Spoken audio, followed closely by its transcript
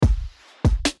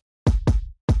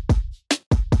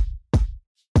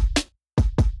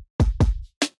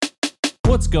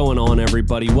What's going on,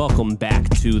 everybody? Welcome back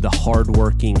to the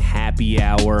Hardworking Happy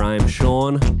Hour. I'm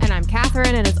Sean. And I'm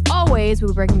Catherine, and as always, we'll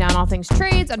be breaking down all things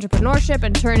trades, entrepreneurship,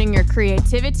 and turning your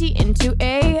creativity into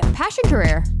a passion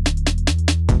career.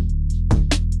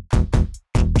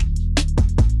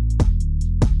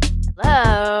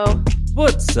 Hello.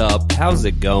 What's up? How's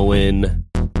it going?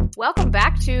 Welcome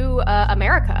back to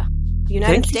America, the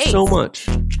United States. Thank you so much.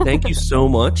 Thank you so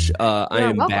much. I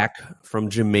am welcome. back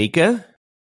from Jamaica.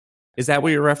 Is that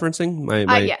what you're referencing?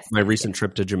 Yes. My recent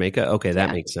trip to Jamaica? Okay,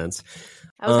 that makes sense.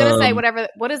 I was going to say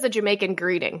what is a Jamaican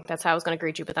greeting? That's how I was going to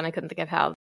greet you, but then I couldn't think of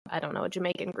how, I don't know, a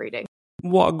Jamaican greeting.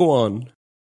 Wagwan.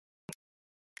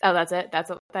 Oh, that's it?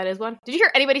 That is one? Did you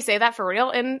hear anybody say that for real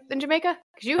in Jamaica?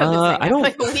 Because you have been saying that for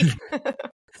like a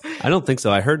week. I don't think so.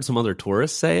 I heard some other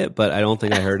tourists say it, but I don't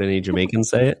think I heard any Jamaicans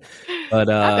say it. But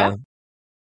okay.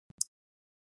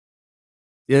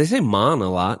 Yeah, they say man a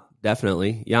lot,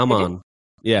 definitely. Yeah, man.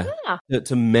 Yeah,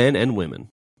 to men and women,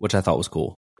 which I thought was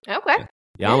cool. Okay.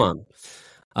 Yeah,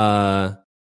 man.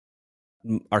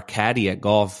 Our caddy at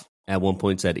golf at one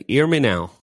point said, "Hear me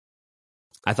now."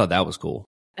 I thought that was cool.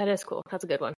 That is cool. That's a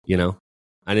good one. You know,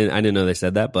 I didn't know they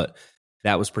said that, but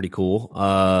that was pretty cool.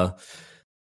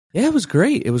 Yeah, it was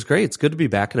great. It was great. It's good to be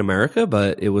back in America,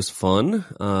 but it was fun.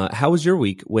 How was your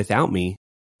week without me,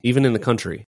 even in the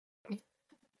country? It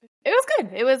was good.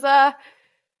 It was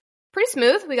pretty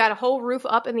smooth. We got a whole roof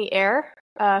up in the air,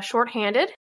 shorthanded,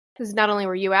 because not only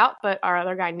were you out, but our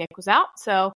other guy, Nick, was out.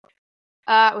 So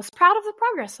I was proud of the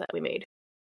progress that we made.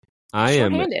 I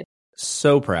am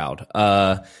so proud.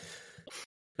 Not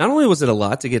only was it a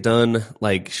lot to get done,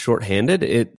 like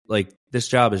shorthanded, this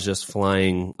job is just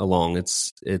flying along.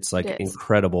 It's like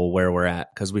incredible where we're at,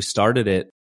 because we started it.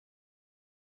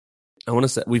 I want to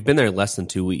say we've been there less than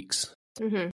 2 weeks.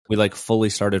 Mm-hmm. We fully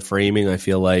started framing, I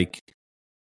feel like,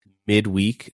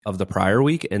 midweek of the prior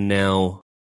week, and now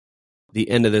the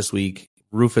end of this week,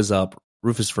 roof is up,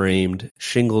 roof is framed,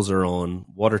 shingles are on,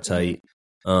 watertight.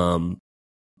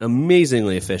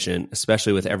 Amazingly efficient,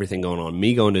 especially with everything going on.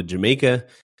 Me going to Jamaica,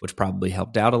 which probably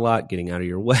helped out a lot, getting out of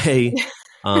your way.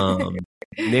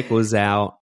 Nick was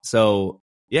out. So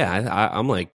yeah,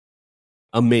 I'm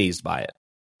amazed by it.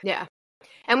 Yeah.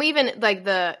 And we even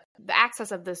the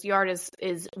access of this yard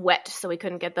is wet, so we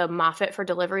couldn't get the Moffat for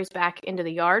deliveries back into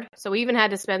the yard. So we even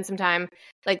had to spend some time,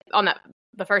 on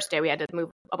the first day, we had to move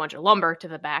a bunch of lumber to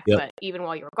the back. Yep. But even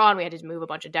while you were gone, we had to move a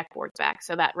bunch of deck boards back.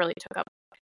 So that really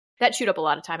chewed up a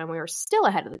lot of time, and we were still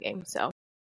ahead of the game. So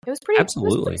it was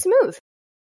pretty smooth.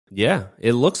 Yeah,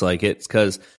 it looks like it,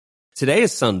 because today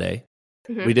is Sunday.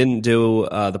 Mm-hmm. We didn't do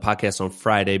the podcast on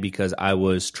Friday because I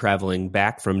was traveling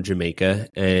back from Jamaica.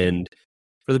 And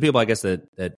for the people, I guess,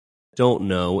 that don't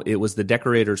know, it was the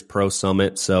Decorators Pro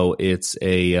Summit. So it's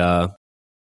a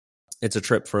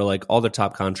trip for all the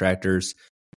top contractors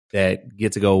that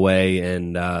get to go away,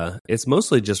 and it's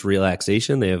mostly just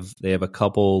relaxation. They have a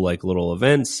couple little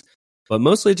events, but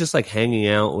mostly just hanging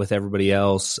out with everybody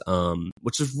else,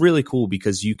 which is really cool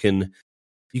because you can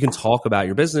talk about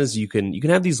your business. You can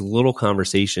have these little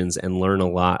conversations and learn a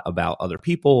lot about other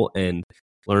people and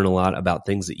learn a lot about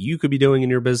things that you could be doing in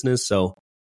your business. So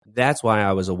that's why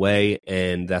I was away,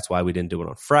 and that's why we didn't do it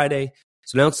on Friday.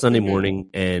 So now it's Sunday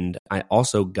morning, and I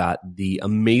also got the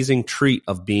amazing treat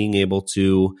of being able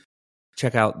to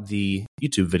check out the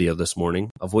YouTube video this morning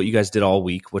of what you guys did all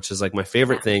week, which is my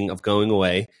favorite thing of going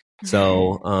away.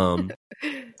 So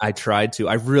I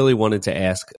really wanted to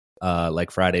ask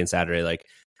Friday and Saturday,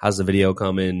 how's the video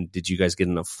coming? Did you guys get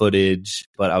enough footage?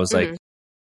 But I was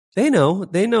they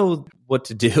know what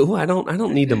to do. I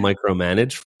don't need to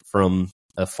micromanage from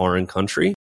a foreign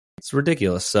country. It's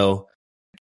ridiculous. So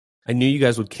I knew you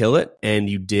guys would kill it, and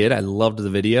you did. I loved the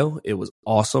video. It was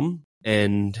awesome.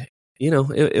 And,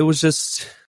 it was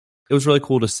really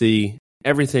cool to see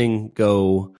everything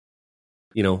go,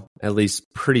 at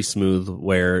least pretty smooth,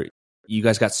 where you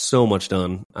guys got so much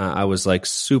done. I was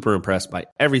super impressed by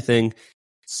everything.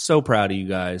 So proud of you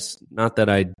guys. Not that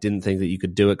I didn't think that you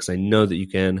could do it, because I know that you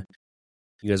can.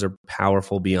 You guys are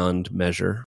powerful beyond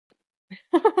measure.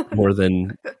 More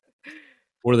than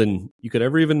you could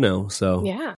ever even know. So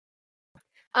yeah.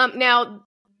 Now,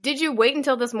 did you wait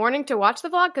until this morning to watch the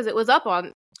vlog? Because it was up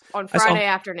on Friday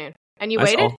afternoon, and you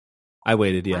waited. I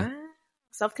waited. Yeah.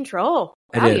 Self-control.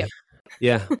 I did.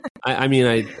 Yeah.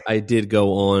 I did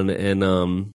go on, and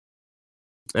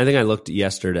I think I looked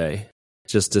yesterday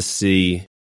just to see.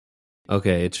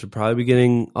 Okay, it should probably be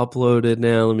getting uploaded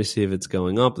now. Let me see if it's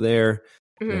going up there.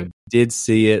 Mm-hmm. I did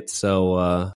see it,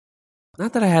 so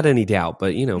not that I had any doubt,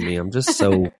 but me, I'm just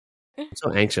so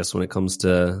anxious when it comes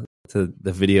to the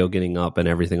video getting up and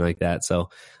everything like that. So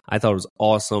I thought it was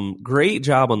awesome. Great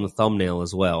job on the thumbnail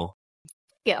as well.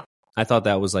 Yeah. I thought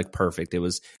that was like perfect. It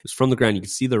was from the ground. You could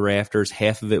see the rafters.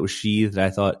 Half of it was sheathed. I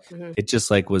thought it just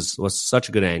like was such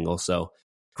a good angle. So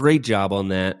great job on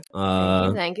that.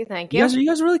 Thank you. You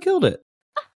guys really killed it.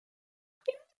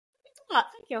 Thank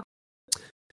you.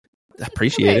 I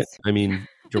appreciate it. I mean,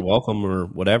 you're welcome or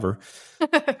whatever.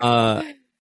 What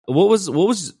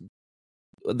was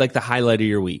like the highlight of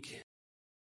your week?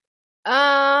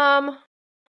 The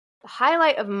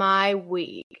highlight of my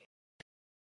week.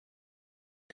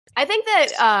 I think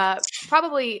that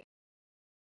probably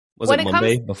was it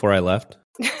Monday before I left?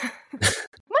 Monday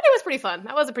was pretty fun.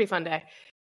 That was a pretty fun day.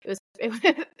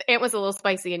 Ant was a little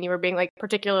spicy, and you were being like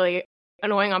particularly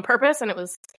annoying on purpose, and it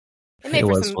made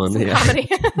for some fun, comedy.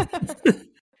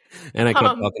 And I kept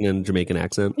talking in a Jamaican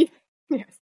accent. Yes.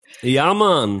 Yeah,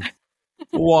 man.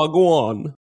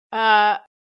 Wagwan. But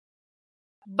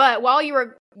while you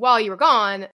were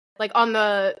gone, like on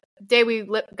the day we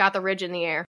got the ridge in the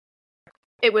air,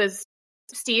 it was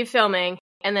Steve filming,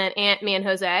 and then Ant, me, and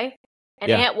Jose.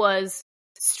 And Ant was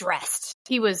stressed.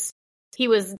 He was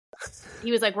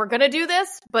like, "We're gonna do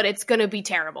this, but it's gonna be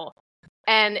terrible."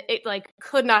 And it like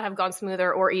could not have gone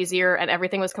smoother or easier, and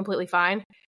everything was completely fine.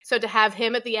 So to have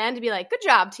him at the end to be like, "Good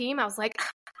job, team," I was like,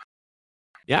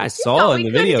 "Yeah, I saw in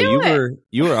the video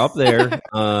you were up there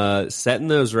setting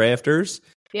those rafters."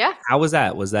 Yeah. How was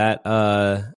that? Was that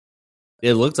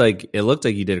it looked like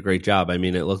you did a great job. I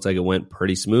mean, it looked like it went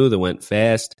pretty smooth. It went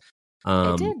fast.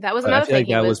 It did. That was another thing. I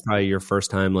feel like that was probably your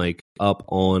first time like up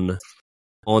on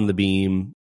the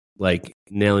beam, like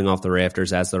nailing off the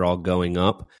rafters as they're all going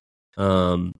up.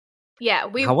 Yeah.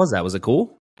 How was that? Was it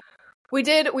cool? We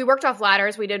worked off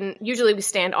ladders. Usually we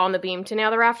stand on the beam to nail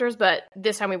the rafters, but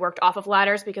this time we worked off of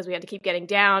ladders because we had to keep getting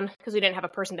down because we didn't have a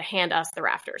person to hand us the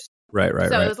rafters. Right.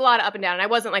 So it was a lot of up and down, and I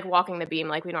wasn't like walking the beam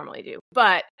like we normally do.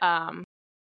 But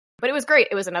it was great.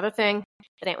 It was another thing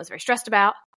that Ant was very stressed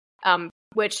about,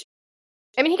 which,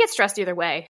 I mean, he gets stressed either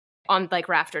way on like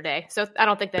rafter day. So I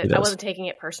don't think that I wasn't taking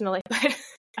it personally, but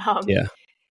yeah.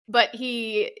 But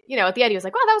he, at the end he was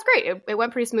like, "Wow, that was great. It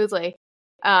went pretty smoothly."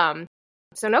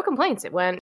 So no complaints. It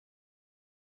went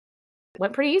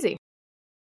pretty easy.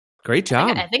 Great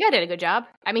job. I think I did a good job.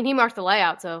 I mean, he marked the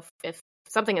layout, so if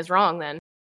something is wrong, then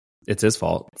it's his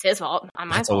fault. It's his fault.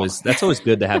 That's always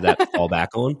good to have that to fall back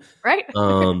on. Right?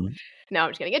 No, I'm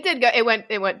just kidding. It did go. It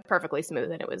went perfectly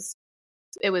smooth, and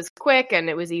it was quick and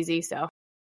it was easy, so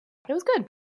it was good.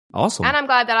 Awesome. And I'm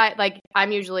glad that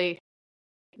I'm usually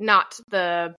not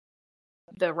the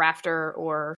rafter,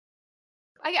 or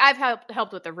I've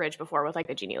helped with the ridge before with like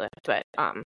the genie lift, but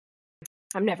I'm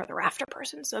never the rafter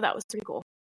person, so that was pretty cool.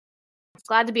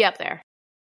 Glad to be up there.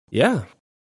 Yeah.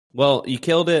 Well, you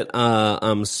killed it.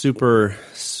 I'm super,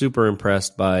 super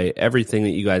impressed by everything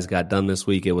that you guys got done this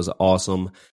week. It was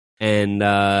awesome. And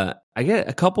I get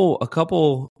a couple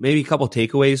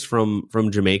takeaways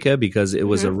from Jamaica because it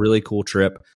was a really cool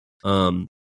trip.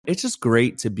 It's just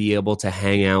great to be able to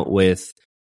hang out with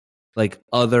like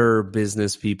other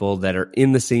business people that are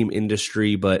in the same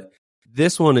industry, but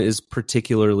this one is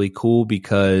particularly cool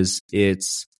because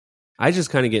I just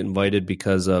kind of get invited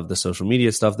because of the social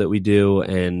media stuff that we do,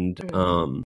 and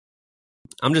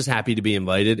I'm just happy to be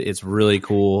invited. It's really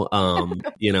cool.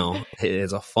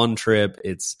 It's a fun trip.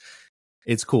 It's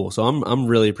cool. So I'm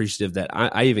really appreciative that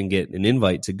I even get an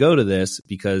invite to go to this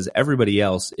because everybody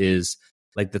else is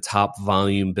like the top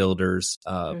volume builders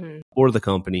for the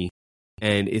company.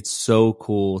 And it's so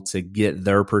cool to get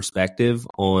their perspective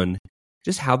on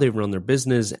just how they run their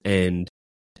business and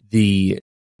the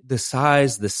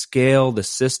size, the scale, the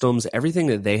systems, everything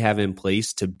that they have in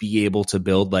place to be able to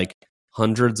build like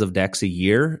hundreds of decks a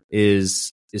year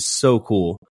is so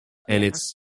cool. And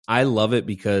I love it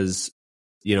because,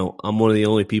 I'm one of the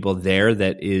only people there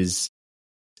that is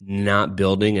not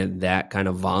building at that kind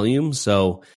of volume.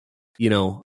 So,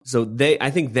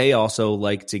 I think they also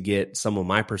like to get some of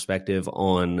my perspective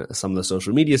on some of the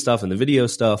social media stuff and the video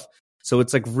stuff. So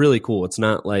it's like really cool. It's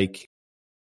not like,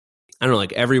 I don't know,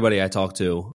 like everybody I talk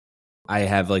to, I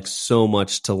have like so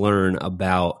much to learn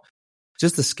about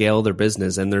just the scale of their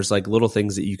business. And there's like little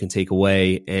things that you can take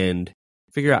away and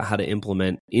figure out how to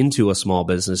implement into a small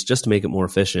business just to make it more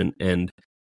efficient. And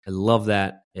I love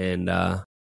that. And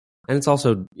it's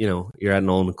also, you're at an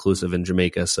all-inclusive in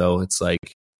Jamaica. So it's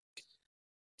like,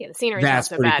 yeah, the scenery that's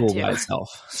so pretty bad cool too. by itself.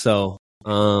 So,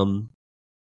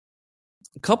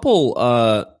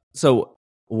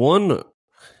 one,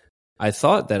 I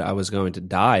thought that I was going to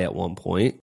die at one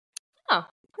point. Oh,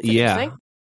 yeah.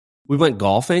 We went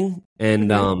golfing,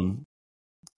 and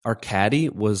our caddy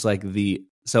was like the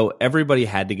so everybody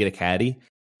had to get a caddy,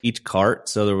 each cart.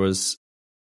 So there was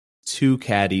 2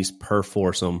 caddies per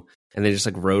foursome, and they just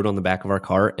like rode on the back of our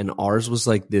cart. And ours was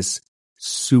like this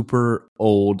super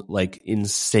old, like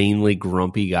insanely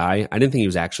grumpy guy. I didn't think he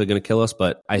was actually going to kill us,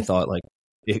 but I thought like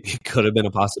it could have been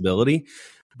a possibility.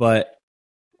 But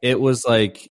it was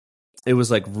like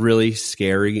really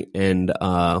scary. And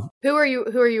who are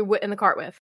you in the cart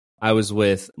with? I was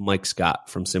with Mike Scott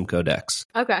from Simcoe Decks.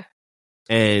 Okay.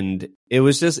 And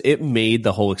it made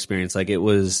the whole experience like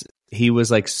he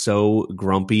was like so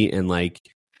grumpy and like,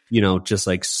 just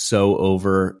like so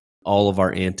over all of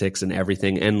our antics and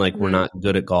everything. And like, we're not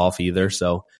good at golf either.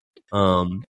 So,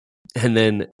 and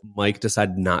then Mike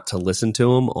decided not to listen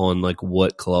to him on like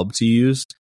what club to use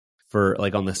for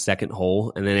like on the second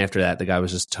hole. And then after that, the guy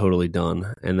was just totally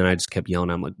done. And then I just kept yelling.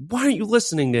 I'm like, why aren't you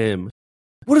listening to him?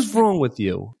 What is wrong with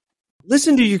you?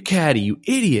 Listen to your caddy, you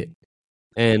idiot.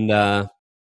 And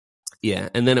yeah.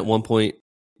 And then at one point,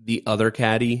 the other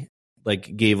caddy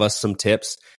like gave us some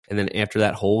tips. And then after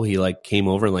that hole, he like came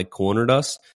over and like cornered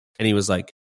us. And he was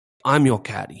like, I'm your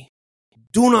caddy.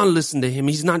 Do not listen to him.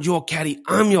 He's not your caddy.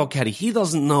 I'm your caddy. He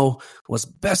doesn't know what's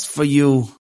best for you.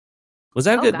 Was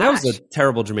that good? Gosh. That was a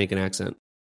terrible Jamaican accent.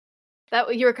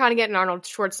 That you were kind of getting Arnold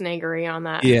Schwarzenegger-y on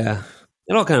that. Yeah.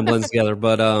 It all kind of blends together.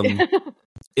 But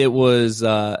it was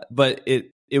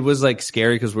like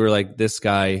scary because we were like, this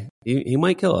guy, he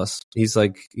might kill us. He's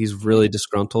really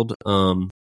disgruntled.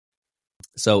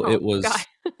 So it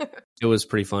was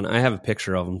pretty fun. I have a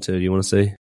picture of him too. Do you want to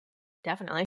see?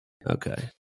 Definitely. Okay.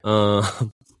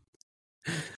 But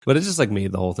it just like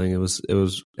made the whole thing. It was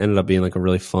ended up being like a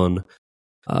really fun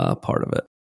part of it.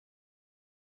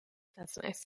 That's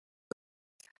nice.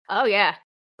 Oh yeah.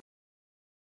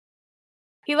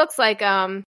 He looks like he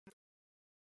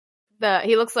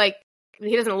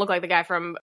doesn't look like the guy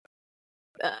from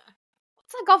what's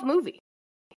that golf movie?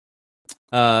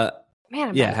 Yeah,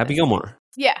 Happy Gilmore.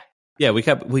 Yeah. Yeah, we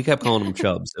kept calling him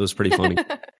Chubbs. It was pretty funny.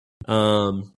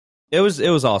 It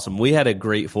was awesome. We had a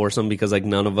great foursome because like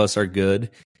none of us are good.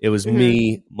 It was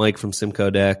me, Mike from Simcoe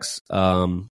Decks,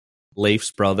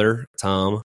 Leif's brother,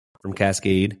 Tom from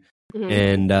Cascade,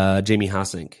 and Jamie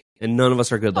Hassink. And none of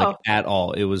us are good at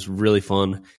all. It was really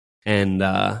fun. And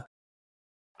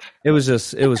it was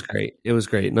great. It was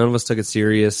great. None of us took it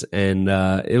serious, and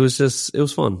it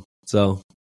was fun. So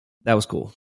that was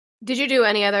cool. Did you do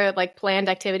any other like planned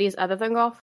activities other than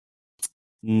golf?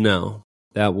 No,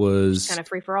 that was kind of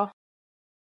free for all.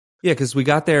 Yeah, because we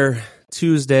got there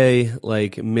Tuesday,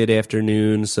 like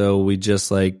mid-afternoon, so we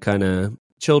just like kind of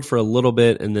chilled for a little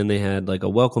bit, and then they had like a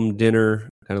welcome dinner,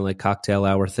 kind of like cocktail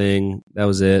hour thing. That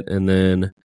was it, and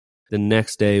then the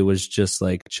next day was just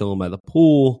like chilling by the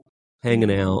pool,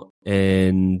 hanging out,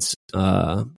 and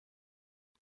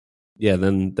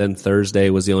then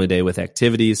Thursday was the only day with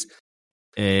activities.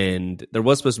 And there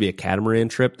was supposed to be a catamaran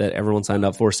trip that everyone signed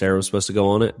up for. Sarah was supposed to go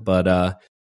on it, but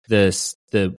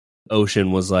the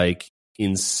ocean was like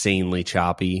insanely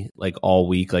choppy, like all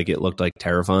week. Like it looked like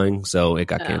terrifying, so it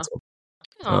got canceled.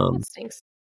 Oh, that stinks.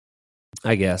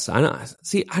 I guess I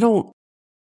don't.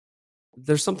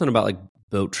 There's something about like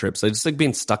boat trips. I just like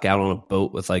being stuck out on a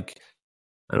boat with like,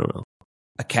 I don't know,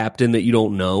 a captain that you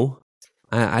don't know.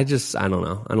 I don't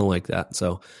know. I don't like that.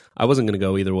 So I wasn't going to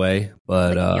go either way,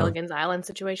 but like Gilligan's Island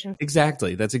situation.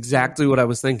 Exactly. That's exactly what I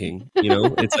was thinking.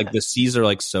 It's like the seas are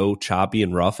like so choppy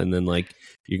and rough, and then like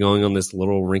you're going on this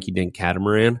little rinky-dink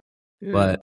catamaran,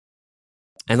 and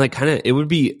like kind of it would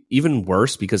be even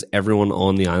worse because everyone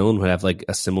on the island would have like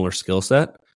a similar skill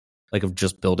set, like of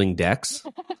just building decks.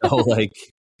 So like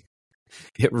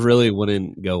it really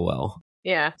wouldn't go well.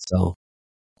 Yeah. So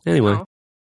anyway, all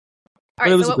right,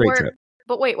 it was a great trip.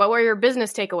 But wait, what were your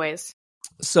business takeaways?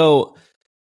 So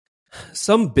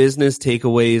some business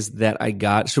takeaways that I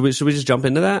got. Should we just jump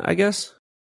into that, I guess?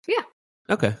 Yeah.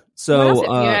 Okay. So you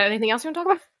got anything else you want to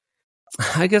talk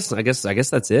about? I guess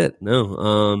that's it.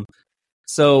 No.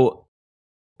 So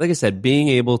like I said, being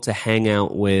able to hang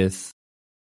out with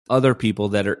other people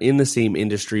that are in the same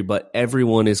industry, but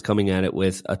everyone is coming at it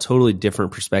with a totally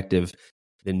different perspective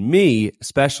than me,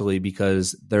 especially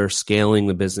because they're scaling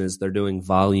the business, they're doing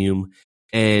volume.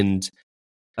 And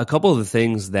a couple of the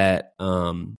things that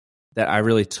that I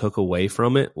really took away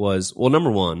from it was, well,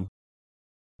 number one,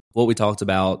 what we talked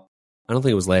about, I don't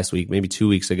think it was last week, maybe 2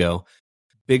 weeks ago,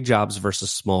 big jobs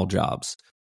versus small jobs.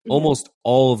 Mm-hmm. Almost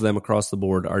all of them across the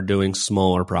board are doing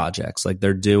smaller projects. Like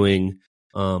they're doing,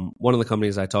 one of the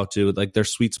companies I talked to, like their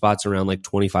sweet spot's around like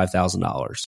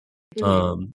 $25,000.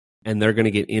 Mm-hmm. And they're going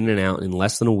to get in and out in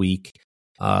less than a week.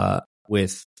 And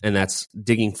that's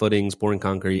digging footings, pouring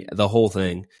concrete, the whole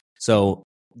thing. So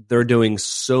they're doing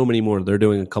so many more. They're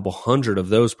doing a couple hundred of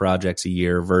those projects a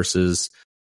year versus,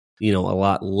 a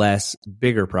lot less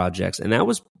bigger projects. And that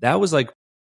was like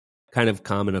kind of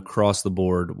common across the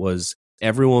board, was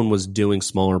everyone was doing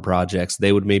smaller projects.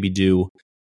 They would maybe do,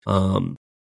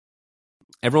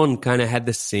 everyone kind of had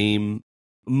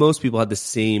most people had the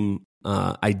same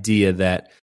idea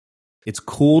that it's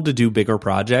cool to do bigger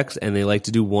projects, and they like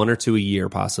to do 1 or 2 a year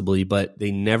possibly, but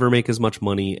they never make as much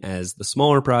money as the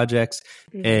smaller projects.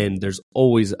 Mm-hmm. And there's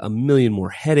always a million more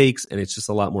headaches, and it's just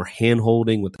a lot more hand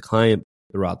holding with the client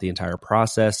throughout the entire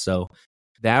process. So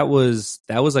that was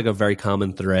like a very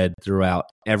common thread throughout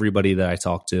everybody that I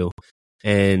talked to.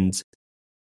 And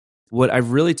what I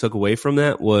really took away from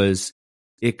that was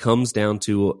it comes down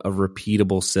to a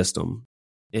repeatable system.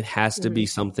 It has to be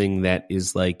something that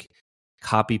is like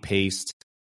copy paste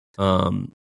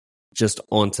just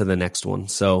onto the next one.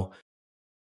 So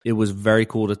it was very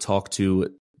cool to talk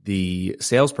to the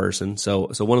salesperson.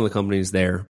 So one of the companies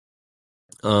there,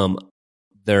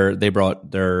 they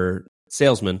brought their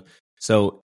salesman.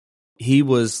 So he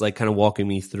was like kind of walking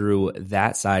me through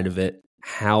that side of it,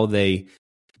 how they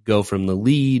go from the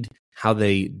lead, how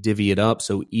they divvy it up.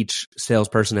 So each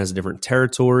salesperson has a different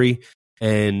territory,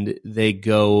 and they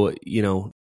go,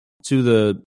 to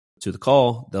the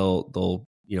call. They'll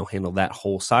handle that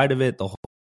whole side of it. They'll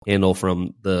handle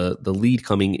from the lead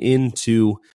coming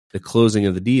into the closing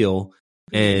of the deal,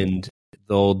 and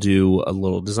they'll do a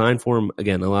little design for them.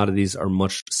 Again, a lot of these are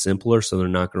much simpler, so they're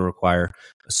not going to require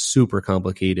a super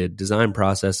complicated design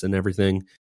process and everything.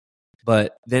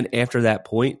 But then after that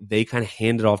point, they kind of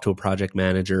hand it off to a project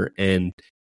manager, and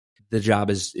the job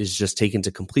is just taken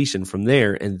to completion from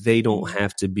there, and they don't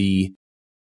have to be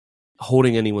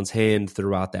holding anyone's hand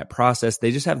throughout that process.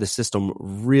 They just have the system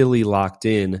really locked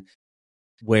in,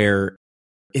 where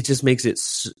it just makes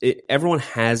everyone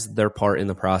has their part in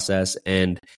the process,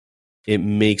 and it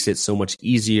makes it so much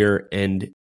easier.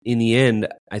 And in the end,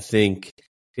 I think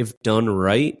if done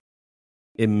right,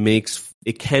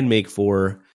 it can make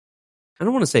for, I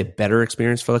don't want to say a better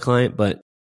experience for the client, but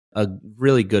a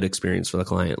really good experience for the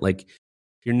client. Like,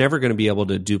 you're never going to be able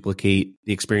to duplicate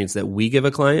the experience that we give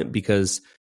a client, because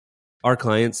our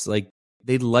clients, like,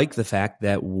 they like the fact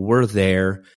that we're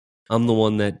there. I'm the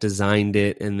one that designed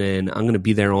it, and then I'm going to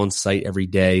be there on site every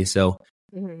day. So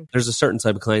there's a certain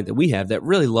type of client that we have that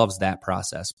really loves that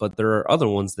process, but there are other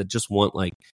ones that just want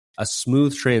like a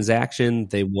smooth transaction.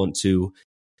 They want to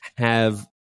have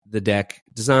the deck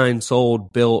designed,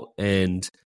 sold, built, and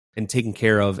taken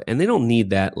care of, and they don't need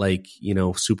that like,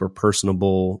 super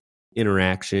personable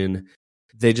interaction.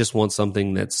 They just want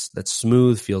something that's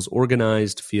smooth, feels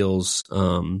organized, feels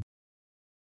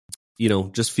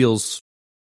just feels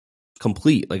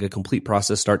complete, like a complete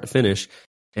process start to finish.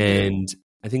 And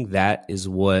I think that is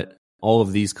what all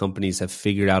of these companies have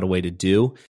figured out a way to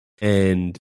do,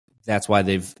 and that's why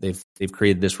they've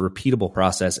created this repeatable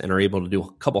process and are able to do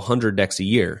a couple hundred decks a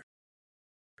year.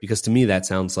 Because to me, that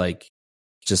sounds like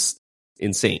just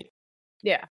insane.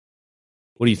 Yeah.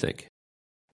 What do you think?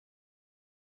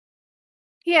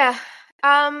 Yeah.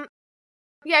 Yeah,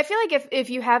 I feel like if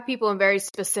you have people in very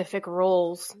specific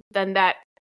roles, then that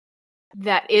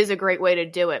is a great way to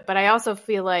do it. But I also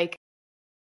feel like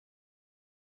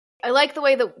I like the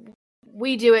way that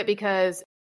we do it, because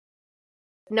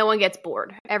no one gets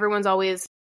bored. Everyone's always,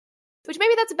 which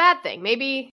maybe that's a bad thing.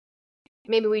 Maybe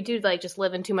we do like just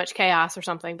live in too much chaos or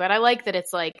something. But I like that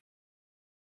it's like,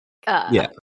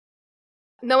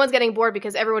 no one's getting bored,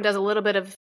 because everyone does a little bit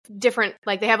of different,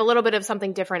 like they have a little bit of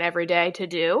something different every day to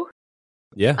do.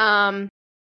 Yeah.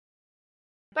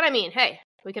 But I mean, hey,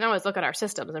 we can always look at our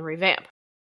systems and revamp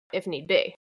if need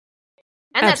be.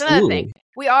 And that's Absolutely. another thing.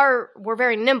 We're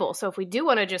very nimble. So if we do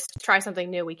want to just try something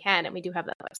new, we can, and we do have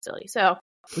that flexibility. So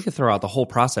we could throw out the whole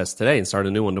process today and start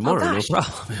a new one tomorrow. No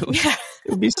problem. It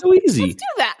would be so easy. Let's do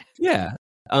that. Yeah.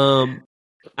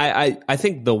 I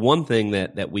think the one thing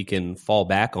that we can fall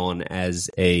back on as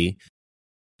a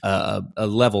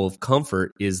level of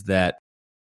comfort is that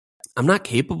I'm not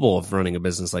capable of running a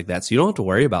business like that, so you don't have to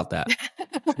worry about that.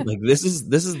 Like, this is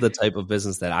the type of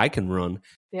business that I can run,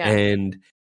 and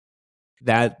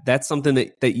that's something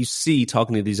that you see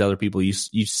talking to these other people. You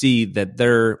see that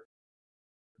they're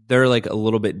like a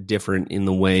little bit different in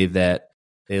the way that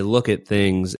they look at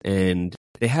things, and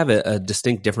they have a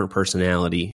distinct different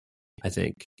personality. I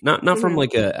think not from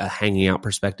like a hanging out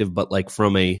perspective, but like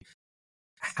from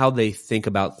how they think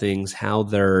about things, how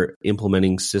they're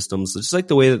implementing systems, just like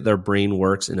the way that their brain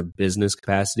works in a business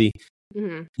capacity.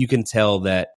 You can tell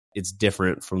that it's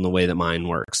different from the way that mine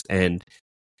works. And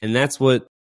that's what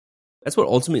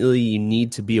ultimately you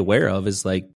need to be aware of, is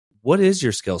like what is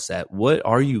your skill set? What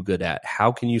are you good at?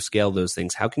 How can you scale those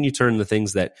things? How can you turn the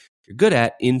things that you're good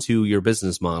at into your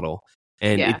business model?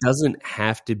 And it doesn't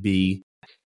have to be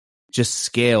just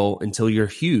scale until you're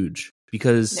huge,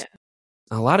 because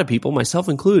a lot of people, myself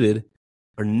included,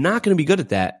 are not going to be good at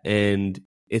that. And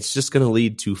it's just going to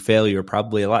lead to failure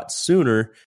probably a lot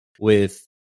sooner, with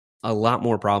a lot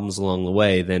more problems along the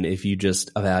way than if you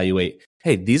just evaluate,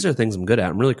 hey, these are things I'm good at.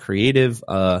 I'm really creative.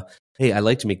 Hey, I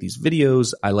like to make these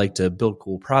videos. I like to build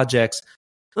cool projects.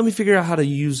 Let me figure out how to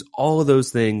use all of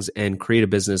those things and create a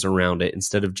business around it,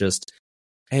 instead of just,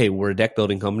 hey, we're a deck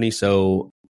building company,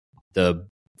 so the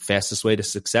fastest way to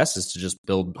success is to just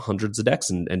build hundreds of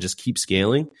decks and just keep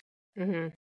scaling. Mm-hmm.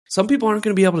 Some people aren't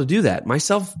going to be able to do that.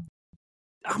 Myself,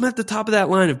 I'm at the top of that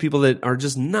line of people that are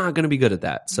just not going to be good at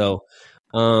that. So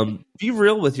be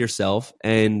real with yourself.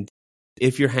 And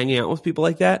if you're hanging out with people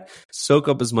like that, soak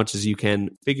up as much as you can,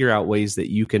 figure out ways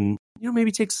that you can,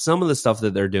 maybe take some of the stuff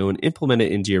that they're doing, implement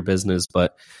it into your business,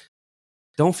 but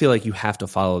don't feel like you have to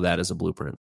follow that as a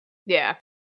blueprint. Yeah.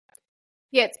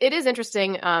 Yeah, it is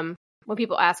interesting when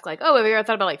people ask, like, oh, have you ever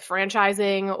thought about like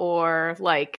franchising or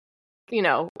like,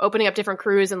 opening up different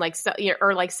crews and like,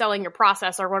 or like selling your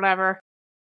process or whatever.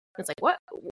 It's like, what?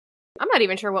 I'm not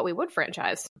even sure what we would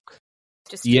franchise.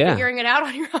 Just figuring it out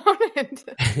on your own.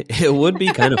 It would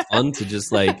be kind of fun to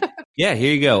just like, here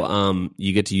you go.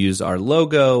 You get to use our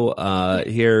logo.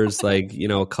 Here's like,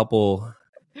 a couple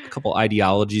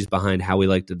ideologies behind how we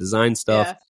like to design stuff.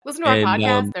 Yeah. Listen to our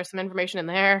podcast. There's some information in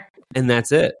there. And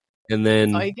that's it. And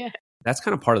then that's all you get. That's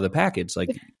kind of part of the package.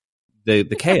 Like the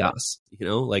chaos,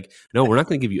 like, no, we're not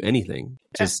going to give you anything.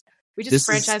 We just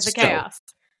franchise the chaos.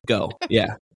 Go.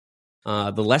 Yeah.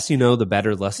 The less you know, the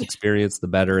better. Less experience, the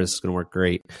better. It's going to work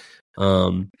great.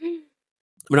 But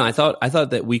no, I thought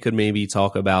that we could maybe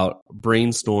talk about,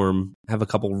 brainstorm, have a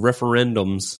couple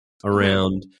referendums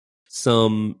around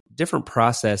some different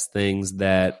process things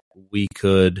that we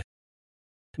could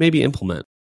maybe implement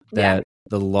that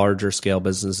the larger scale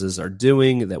businesses are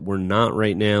doing that we're not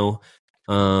right now.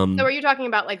 So are you talking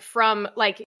about like from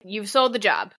like you've sold the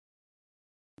job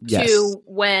to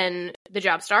when the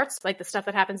job starts, like the stuff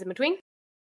that happens in between?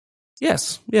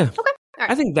 Yes. Yeah. Okay. All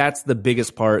right. I think that's the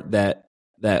biggest part that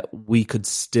we could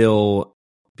still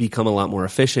become a lot more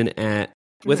efficient at.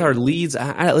 With our leads,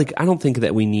 I don't think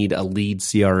that we need a lead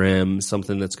CRM,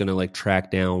 something that's going to like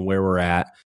track down where we're at.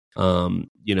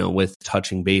 With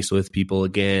touching base with people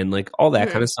again, like all that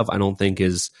kind of stuff, I don't think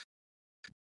is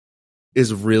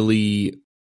really,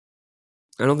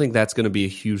 I don't think that's going to be a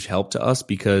huge help to us,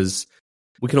 because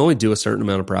we can only do a certain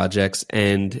amount of projects.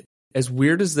 And as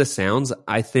weird as this sounds,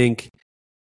 I think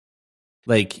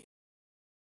like,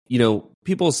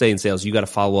 people say in sales, you got to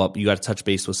follow up, you got to touch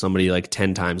base with somebody like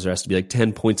 10 times. There has to be like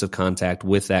 10 points of contact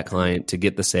with that client to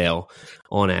get the sale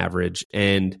on average.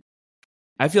 And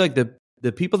I feel like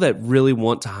the people that really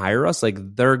want to hire us, like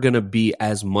they're going to be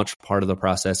as much part of the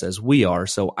process as we are.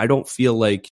 So I don't feel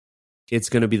like it's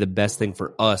going to be the best thing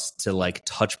for us to like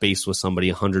touch base with somebody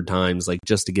 100 times, like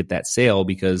just to get that sale,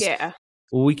 because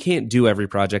we can't do every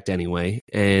project anyway.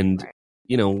 And,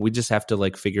 we just have to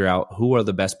like figure out who are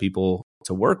the best people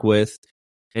to work with.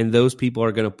 And those people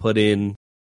are going to put in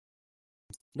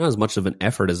not as much of an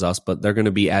effort as us, but they're going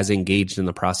to be as engaged in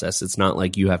the process. It's not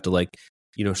like you have to like,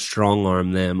 strong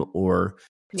arm them or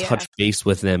touch base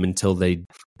with them until they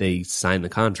sign the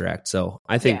contract. So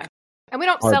I think, and we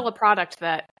don't sell a product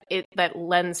that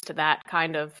lends to that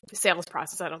kind of sales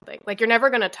process. I don't think like you're never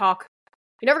going to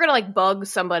like bug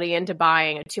somebody into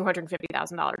buying a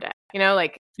 $250,000 deck.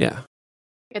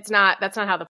 That's not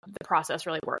how the process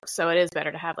really works. So it is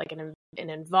better to have like an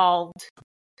involved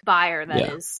buyer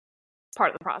that is part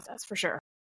of the process for sure.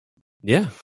 Yeah,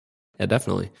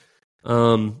 definitely.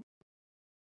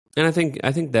 And I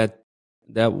think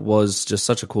that was just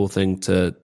such a cool thing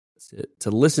to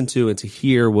listen to and to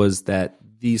hear, was that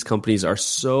these companies are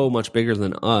so much bigger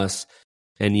than us,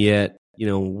 and yet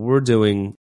we're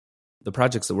doing the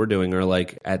projects that we're doing are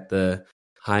like at the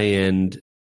high end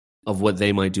of what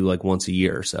they might do like once a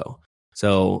year or so.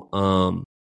 So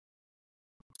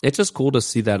it's just cool to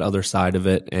see that other side of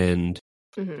it and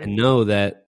know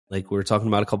that, like we were talking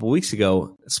about a couple of weeks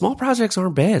ago, small projects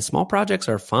aren't bad. Small projects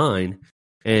are fine.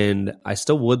 And I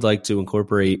still would like to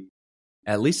incorporate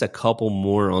at least a couple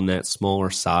more on that smaller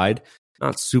side,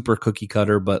 not super cookie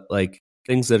cutter, but like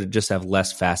things that just have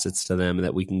less facets to them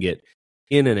that we can get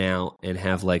in and out and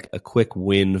have like a quick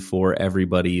win for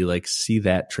everybody, like see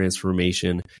that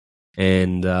transformation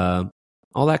and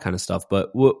all that kind of stuff. But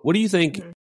what do you think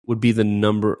would be the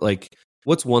number, like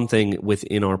what's one thing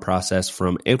within our process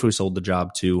from after we sold the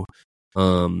job to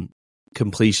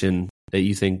completion that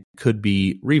you think could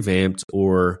be revamped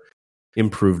or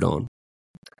improved on?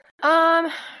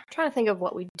 I'm trying to think of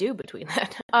what we do between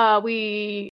that.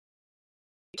 We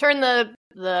turn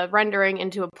the rendering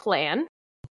into a plan,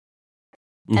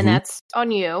 and that's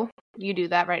on you. You do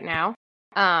that right now.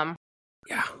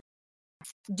 Yeah.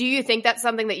 Do you think that's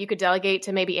something that you could delegate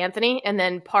to maybe Anthony, and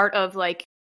then part of like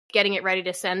getting it ready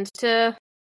to send to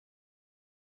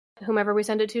whomever we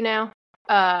send it to now?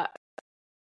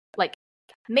 Like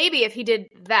maybe if he did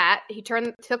that, he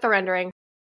took the rendering,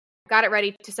 got it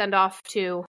ready to send off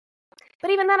to. But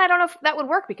even then, I don't know if that would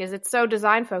work because it's so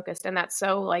design focused and that's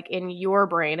so like in your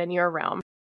brain and your realm.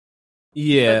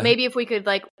 Yeah. But maybe if we could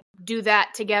like do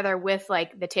that together with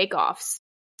like the takeoffs,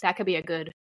 that could be a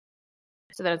good,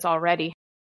 so that it's all ready.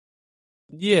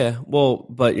 Yeah. Well,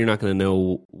 but you're not going to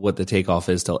know what the takeoff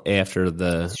is till after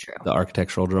the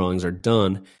architectural drawings are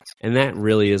done. And that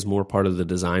really is more part of the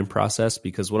design process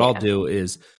because what I'll do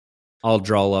is I'll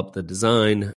draw up the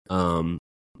design,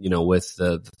 with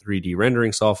the 3D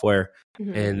rendering software.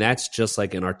 And that's just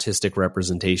like an artistic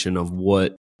representation of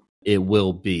what it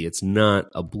will be. It's not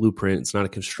a blueprint. It's not a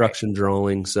construction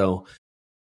drawing. So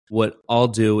what I'll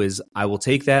do is I will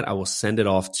take that, I will send it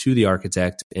off to the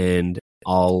architect, and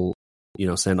I'll,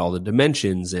 send all the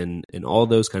dimensions and all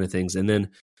those kind of things. And then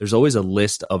there's always a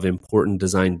list of important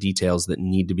design details that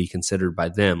need to be considered by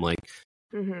them. Like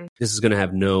this is going to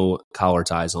have no collar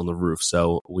ties on the roof.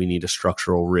 So we need a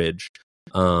structural ridge.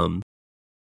 We're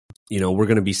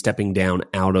going to be stepping down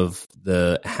out of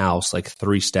the house like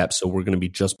 3 steps. So we're going to be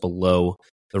just below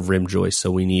the rim joist.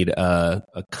 So we need a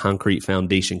concrete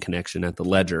foundation connection at the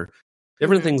ledger.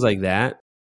 Different things like that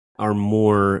are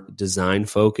more design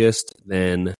focused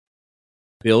than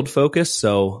build focused.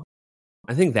 So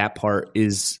I think that part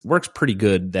works pretty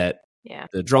good that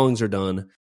the drawings are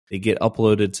done. They get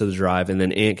uploaded to the drive and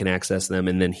then Ant can access them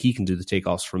and then he can do the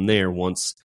takeoffs from there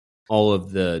once all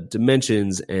of the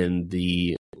dimensions and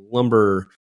the lumber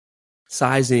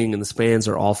sizing and the spans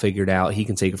are all figured out. He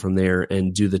can take it from there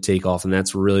and do the takeoff. And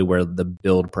that's really where the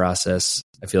build process,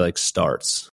 I feel like,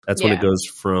 starts. That's when it goes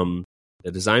from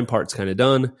the design part's kind of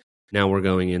done. Now we're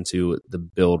going into the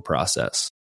build process.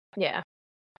 Yeah.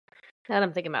 Now that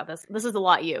I'm thinking about this, this is a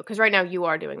lot you, because right now you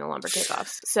are doing the lumber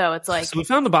takeoffs. So it's like... So we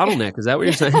found the bottleneck. Is that what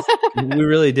you're saying? We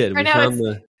really did. Right now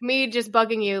it's me just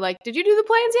bugging you like, did you do the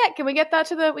plans yet? Can we get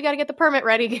that we got to get the permit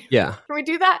ready. Yeah. Can we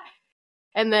do that?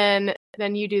 And then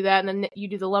you do that, and then you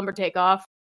do the lumber takeoff.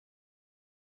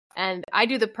 And I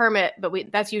do the permit, but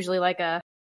that's usually like a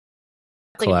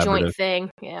joint thing.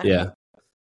 Yeah.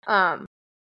 Yeah.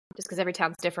 Just because every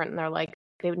town's different, and they're like,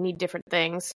 they would need different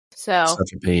things. So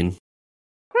such a pain.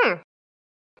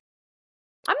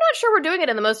 I'm not sure we're doing it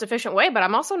in the most efficient way, but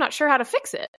I'm also not sure how to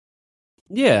fix it.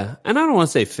 Yeah, and I don't want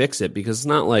to say fix it because it's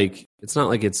not like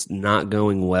it's not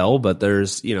going well, but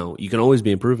there's, you can always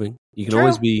be improving. You can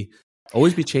always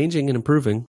be changing and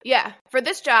improving. Yeah. For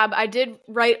this job, I did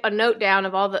write a note down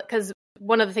of because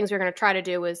one of the things we were going to try to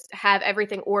do was have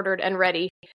everything ordered and ready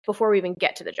before we even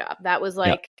get to the job. That was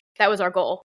that was our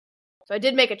goal. So I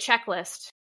did make a checklist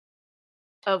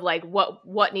of like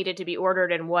what needed to be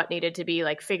ordered and what needed to be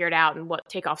like figured out and what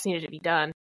takeoffs needed to be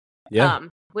done. Yeah.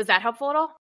 Was that helpful at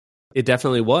all? It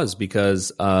definitely was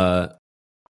because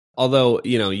although,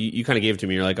 you kind of gave it to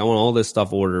me, you're like, I want all this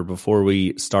stuff ordered before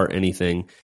we start anything.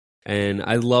 And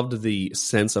I loved the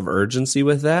sense of urgency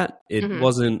with that. It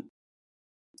wasn't,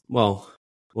 well,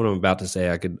 what I'm about to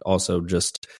say, I could also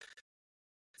just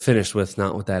finish with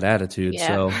not with that attitude. Yeah.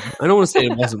 So I don't want to say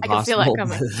it wasn't possible.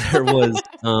 There was,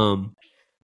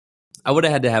 I would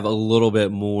have had to have a little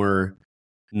bit more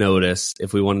notice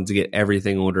if we wanted to get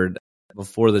everything ordered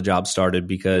before the job started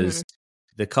because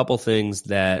the couple things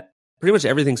that pretty much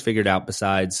everything's figured out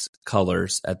besides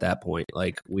colors at that point.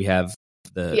 Like we have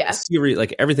the series,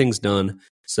 like everything's done.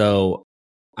 So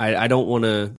I don't want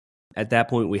to, at that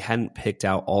point, we hadn't picked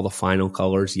out all the final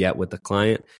colors yet with the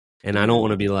client. And I don't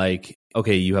want to be like,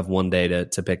 okay, you have one day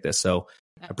to pick this. So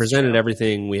I presented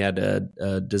everything. We had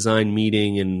a design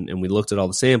meeting and we looked at all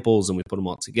the samples and we put them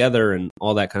all together and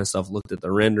all that kind of stuff, looked at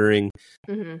the rendering,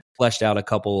 fleshed out a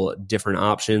couple different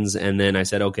options. And then I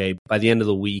said, okay, by the end of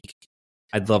the week,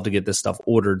 I'd love to get this stuff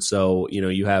ordered. So,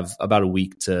 you have about a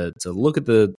week to look at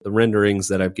the renderings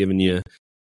that I've given you,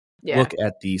 look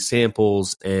at the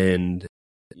samples and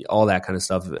all that kind of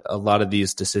stuff. A lot of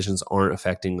these decisions aren't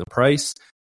affecting the price.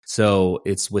 So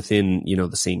it's within, the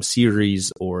same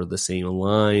series or the same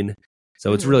line.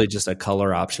 So it's really just a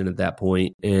color option at that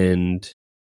point. And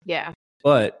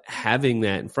but having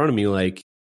that in front of me, like,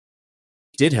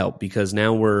 did help because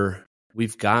now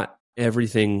we've got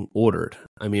everything ordered.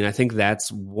 I mean, I think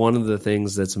that's one of the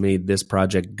things that's made this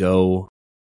project go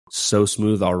so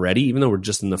smooth already, even though we're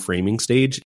just in the framing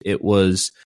stage.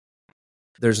 There's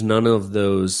none of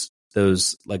those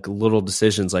like little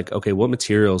decisions like, okay, what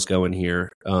materials go in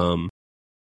here?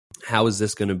 How is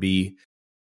this going to be?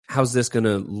 How's this going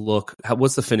to look?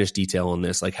 What's the finished detail on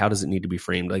this? Like, how does it need to be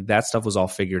framed? Like, that stuff was all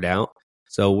figured out.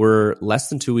 So we're less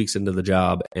than 2 weeks into the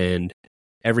job, and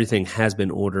everything has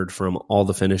been ordered, from all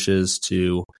the finishes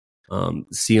to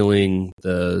ceiling,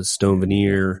 the stone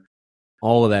veneer.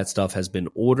 All of that stuff has been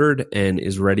ordered and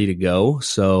is ready to go.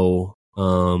 So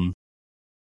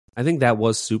I think that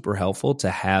was super helpful to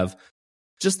have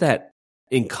just that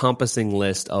encompassing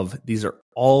list of, these are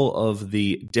all of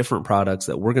the different products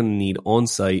that we're going to need on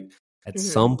site at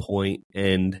some point.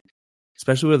 And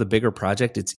especially with a bigger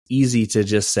project, it's easy to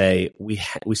just say, we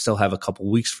still have a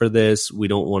couple weeks for this. We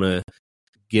don't want to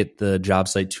get the job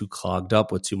site too clogged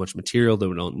up with too much material that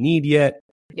we don't need yet.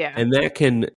 Yeah. And that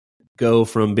can go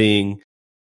from being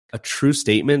a true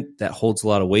statement that holds a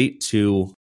lot of weight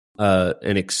to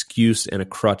an excuse and a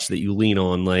crutch that you lean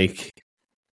on. Like,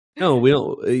 no, we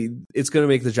don't. It's going to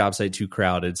make the job site too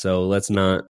crowded, so let's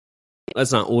not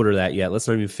order that yet. Let's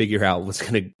not even figure out what's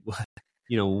going to,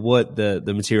 what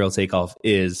the material takeoff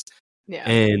is. Yeah.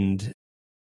 And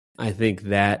I think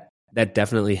that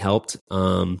definitely helped.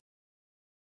 I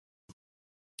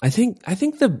think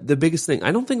the biggest thing,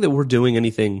 I don't think that we're doing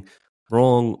anything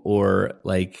wrong, or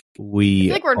like I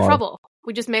feel like we're in trouble.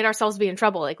 We just made ourselves be in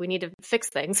trouble. Like, we need to fix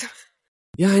things.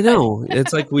 Yeah, I know.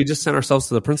 It's like we just sent ourselves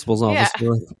to the principal's office. Yeah.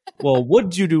 We're like, well, what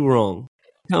did you do wrong?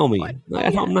 Tell me.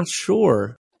 I'm not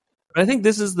sure. But I think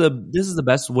this is the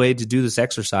best way to do this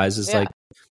exercise, is like,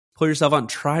 pull yourself out and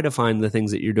try to find the things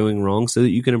that you're doing wrong so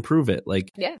that you can improve it. Like,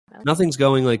 nothing's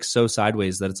going like so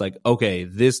sideways that it's like, okay,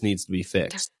 this needs to be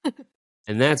fixed.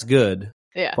 And that's good.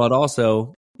 Yeah. But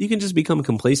also, you can just become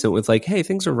complacent with like, hey,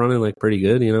 things are running like pretty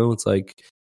good. It's like,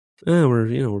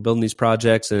 we're building these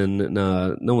projects, and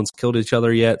no one's killed each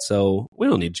other yet, so we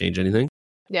don't need to change anything.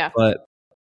 Yeah. But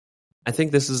I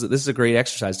think this is a great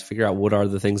exercise to figure out what are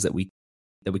the things that we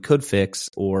could fix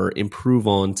or improve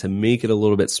on to make it a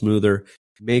little bit smoother,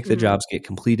 make the jobs get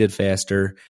completed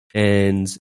faster. And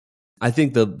I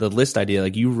think the list idea,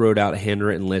 like, you wrote out a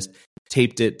handwritten list,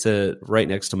 taped it to right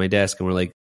next to my desk, and we're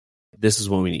like, this is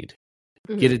what we need.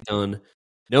 Get it done.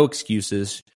 No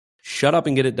excuses. Shut up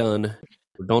and get it done.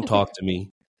 Or don't talk to me.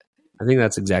 I think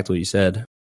that's exactly what you said.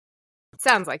 It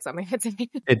sounds like something.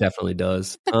 It definitely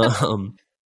does.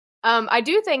 I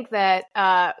do think that,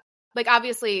 like,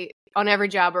 obviously, on every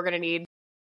job, we're going to need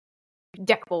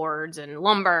deck boards and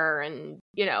lumber and,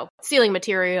 ceiling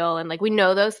material. And, like, we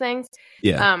know those things.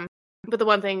 Yeah. But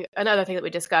another thing that we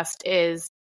discussed is,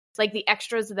 like, the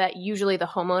extras that usually the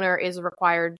homeowner is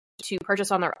required to purchase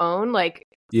on their own, like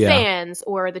fans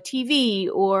or the TV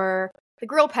or the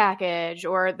grill package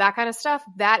or that kind of stuff.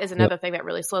 That is another thing that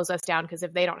really slows us down, because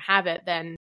if they don't have it,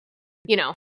 then,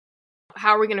 how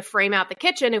are we going to frame out the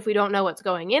kitchen if we don't know what's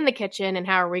going in the kitchen? And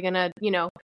how are we going to,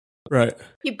 right,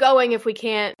 keep going if we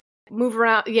can't move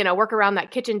around, work around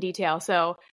that kitchen detail?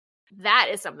 So that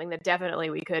is something that definitely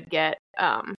we could get.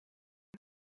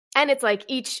 And it's like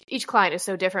each client is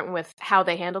so different with how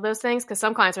they handle those things, because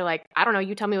some clients are like, I don't know,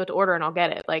 you tell me what to order and I'll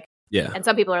get it. Like, and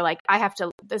some people are like,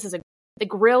 the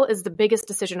grill is the biggest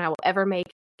decision I will ever make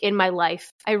in my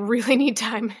life. I really need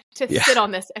time to sit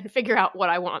on this and figure out what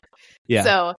I want. Yeah.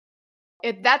 So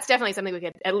that's definitely something we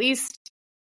could at least,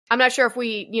 I'm not sure if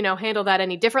we, handle that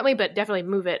any differently, but definitely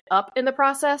move it up in the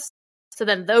process. So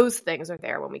then those things are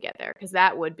there when we get there, because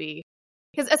that would be,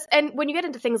 and when you get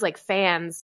into things like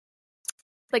fans,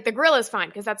 like the grill is fine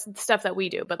because that's stuff that we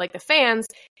do, but like the fans,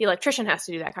 the electrician has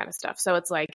to do that kind of stuff. So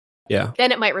it's like,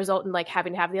 then it might result in like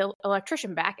having to have the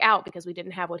electrician back out because we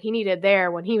didn't have what he needed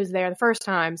there when he was there the first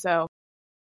time. So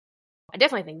I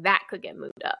definitely think that could get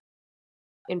moved up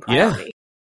in priority. Yeah,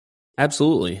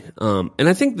 absolutely. And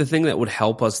I think the thing that would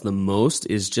help us the most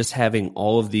is just having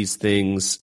all of these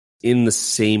things in the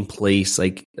same place.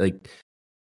 Like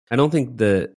I don't think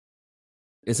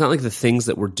it's not like the things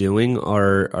that we're doing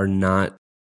are not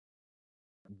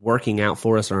working out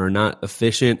for us or are not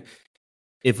efficient.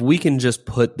 If we can just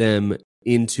put them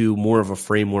into more of a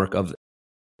framework of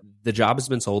the job has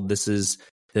been sold, this is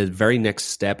the very next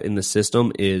step in the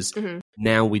system is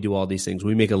now we do all these things.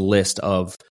 We make a list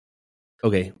of,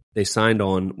 okay, they signed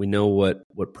on. We know what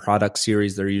product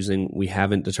series they're using. We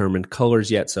haven't determined colors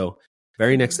yet. So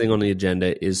very next thing on the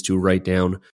agenda is to write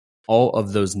down all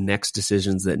of those next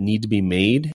decisions that need to be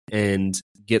made and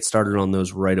get started on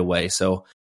those right away. So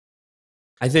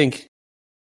I think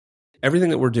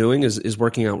everything that we're doing is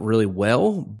working out really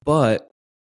well, but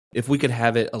if we could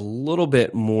have it a little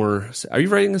bit more. Are you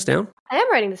writing this down? I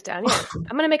am writing this down. Yeah,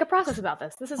 I'm going to make a process about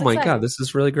this. This is oh my exciting. God, this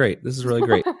is really great. This is really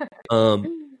great.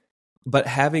 But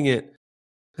having it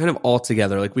kind of all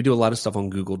together, like we do a lot of stuff on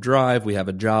Google Drive. We have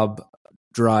a job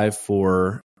drive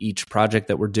for each project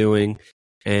that we're doing,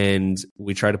 and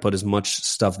we try to put as much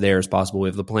stuff there as possible. We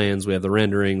have the plans, we have the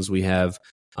renderings, we have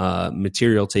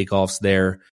material takeoffs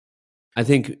there. I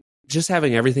think just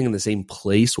having everything in the same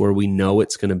place where we know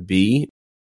it's going to be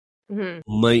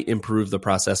might improve the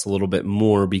process a little bit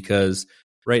more, because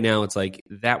right now it's like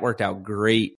that worked out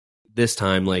great this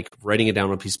time, like writing it down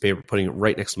on a piece of paper, putting it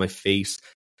right next to my face.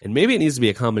 And maybe it needs to be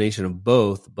a combination of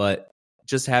both, but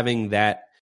just having that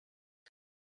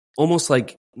almost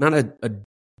like not a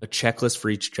checklist for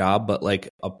each job, but like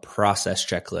a process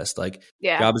checklist. Like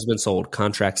job has been sold,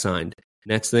 contract signed.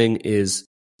 Next thing is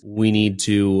we need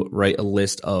to write a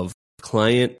list of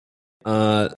client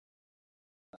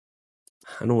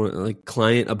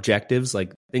client objectives,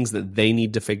 like things that they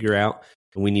need to figure out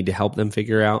and we need to help them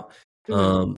figure out.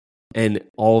 And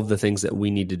all of the things that we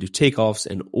need to do takeoffs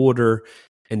and order,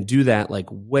 and do that like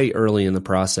way early in the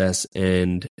process,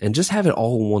 and just have it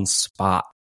all in one spot.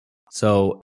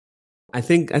 So I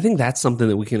think that's something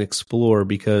that we can explore,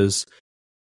 because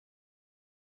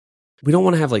we don't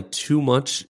want to have like too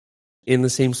much in the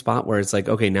same spot where it's like,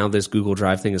 okay, now this Google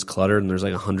Drive thing is cluttered and there's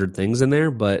like 100 things in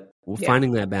there, but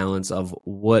finding that balance of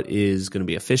what is going to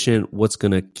be efficient, what's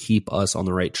going to keep us on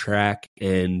the right track,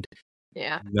 and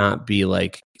not be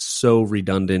like so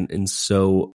redundant and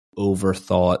so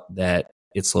overthought that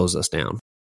it slows us down.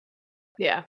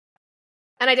 Yeah.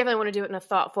 And I definitely want to do it in a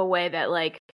thoughtful way that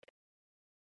like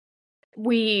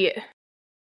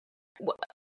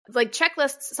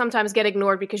checklists sometimes get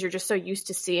ignored because you're just so used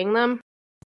to seeing them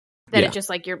that it just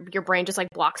like your brain just like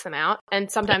blocks them out.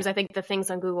 And sometimes I think the things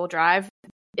on Google Drive,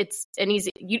 it's an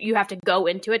easy, you have to go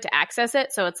into it to access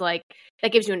it. So it's like,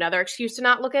 that gives you another excuse to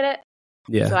not look at it.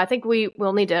 Yeah. So I think we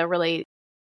will need to really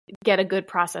get a good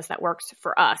process that works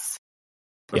for us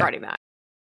regarding that.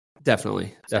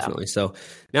 Definitely. So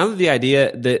now that the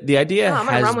idea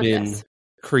has been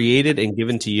created and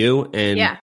given to you,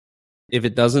 and if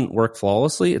it doesn't work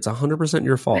flawlessly, it's 100%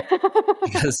 your fault,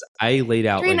 because I laid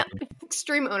out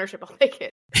extreme ownership. I'll take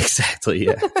it. Exactly.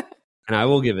 Yeah. And I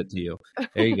will give it to you.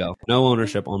 There you go. No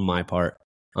ownership on my part.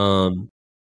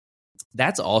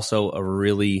 That's also a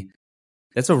really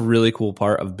cool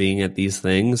part of being at these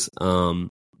things.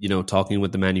 Talking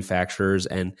with the manufacturers,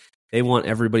 and they want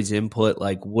everybody's input.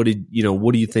 Like, what do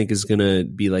you think is going to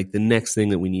be like the next thing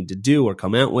that we need to do or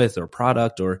come out with, or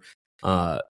product, or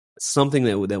something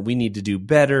that we need to do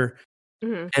better.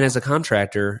 And as a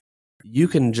contractor, you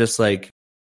can just like,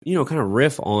 kind of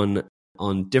riff on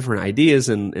different ideas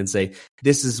and say,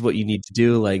 this is what you need to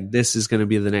do. Like, this is going to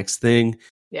be the next thing.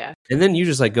 Yeah. And then you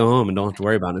just like go home and don't have to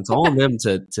worry about it. It's all on them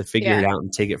to figure it out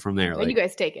and take it from there. Like, you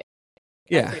guys take it.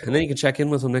 Yeah. And then you can check in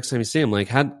with them next time you see them. Like,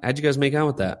 how'd you guys make out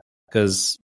with that?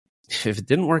 Because if it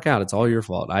didn't work out, it's all your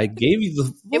fault. I gave you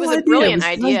the It was a brilliant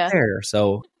idea. Right there.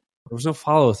 So there was no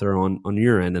follow through on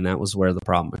your end, and that was where the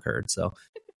problem occurred. So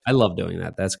I love doing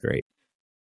that. That's great.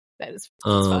 That's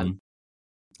fun.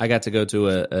 I got to go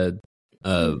to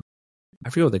I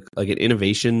forget what an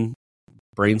innovation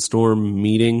brainstorm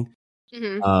meeting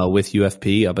with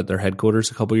UFP up at their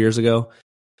headquarters a couple years ago.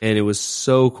 And it was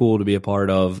so cool to be a part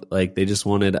of. Like, they just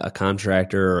wanted a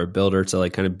contractor or a builder to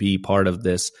like kind of be part of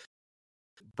this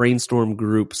brainstorm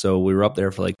group. So we were up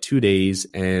there for like 2 days,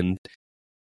 and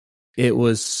it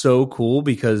was so cool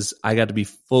because I got to be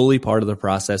fully part of the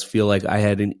process, feel like I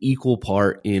had an equal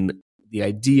part in the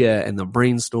idea and the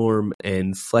brainstorm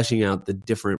and fleshing out the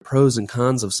different pros and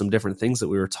cons of some different things that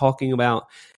we were talking about.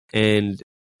 And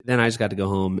then I just got to go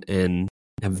home and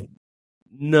have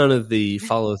none of the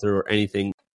follow through or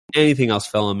anything else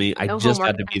fell on me. I just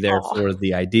got to be there for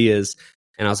the ideas.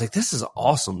 And I was like, this is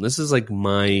awesome. This is like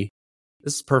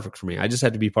this is perfect for me. I just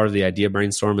had to be part of the idea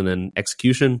brainstorm, and then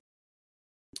execution.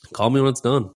 Call me when it's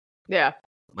done. Yeah.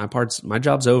 My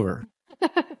job's over.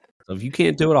 So if you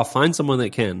can't do it, I'll find someone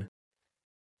that can.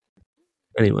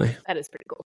 Anyway. That is pretty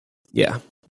cool. Yeah.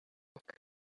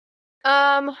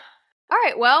 All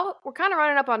right. Well, we're kind of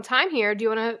running up on time here. Do you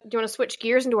want to switch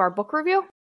gears into our book review?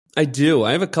 I do.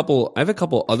 I have a couple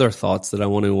other thoughts that I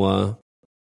want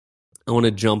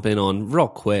to jump in on real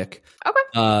quick.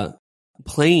 Okay.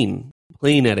 Plane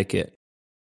etiquette.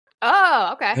 Oh,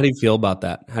 okay. How do you feel about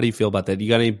that? You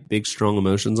got any big, strong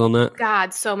emotions on that?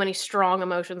 God, so many strong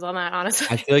emotions on that, honestly.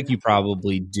 I feel like you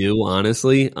probably do,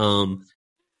 honestly.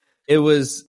 It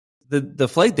was the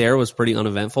flight there was pretty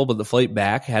uneventful, but the flight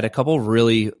back had a couple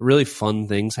really, really fun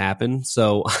things happen.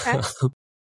 So okay.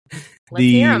 Let's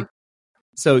hear 'em.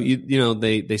 so you know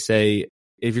they say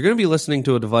if you're going to be listening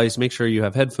to a device, make sure you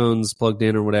have headphones plugged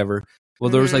in or whatever. Well,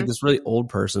 there was like this really old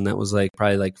person that was like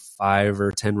probably like 5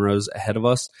 or 10 rows ahead of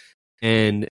us,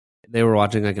 and they were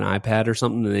watching like an iPad or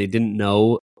something, and they didn't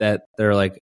know that their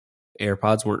like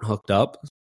AirPods weren't hooked up.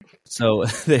 So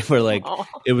they were like,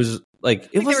 it was like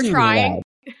it wasn't even loud.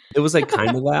 It was like kind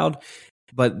of loud,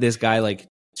 but this guy like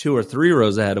 2 or 3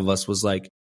 rows ahead of us was like,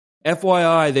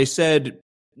 FYI, they said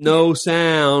no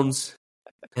sounds,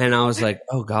 and I was like,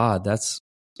 oh God,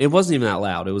 it wasn't even that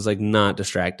loud. It was like not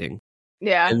distracting.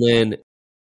 Yeah, and then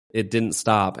it didn't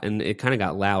stop, and it kind of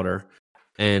got louder,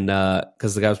 and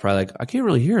because the guy was probably like, I can't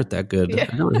really hear it that good. Yeah.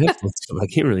 I don't have headphones, I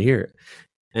can't really hear it.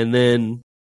 And then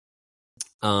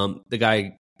the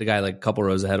guy like a couple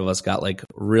rows ahead of us got like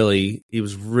he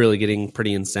was really getting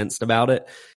pretty incensed about it.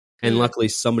 And luckily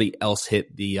somebody else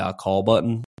hit the call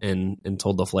button and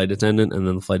told the flight attendant, and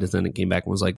then the flight attendant came back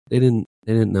and was like, they didn't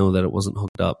know that it wasn't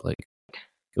hooked up. Like,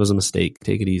 it was a mistake.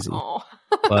 Take it easy.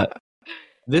 But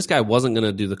this guy wasn't going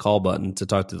to do the call button to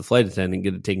talk to the flight attendant and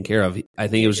get it taken care of. I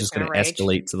think it was just going to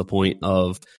escalate to the point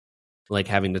of like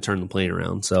having to turn the plane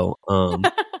around. So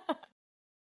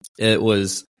it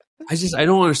was, I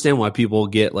don't understand why people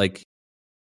get like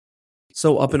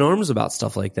so up in arms about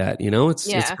stuff like that. You know, it's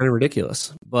kind of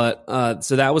ridiculous. But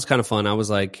so that was kind of fun. I was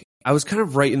kind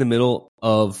of right in the middle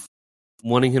of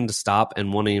wanting him to stop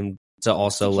and wanting him to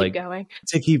also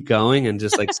to keep going and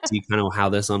just like see kind of how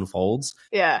this unfolds.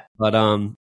 Yeah. But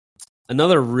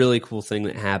another really cool thing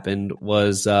that happened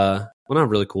was well, not a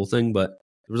really cool thing, but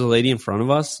there was a lady in front of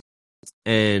us,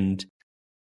 and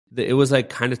it was like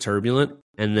kind of turbulent,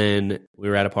 and then we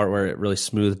were at a part where it really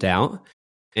smoothed out,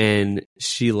 and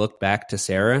she looked back to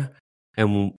Sarah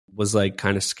and was like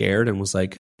kind of scared and was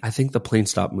like, I think the plane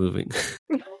stopped moving.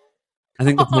 I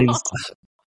think the plane stopped.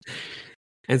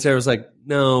 And Sarah was like,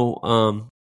 no,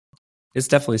 it's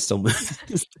definitely still moving.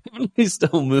 It's definitely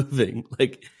still moving.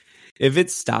 Like, if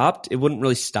it stopped, it wouldn't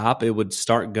really stop. It would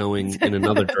start going in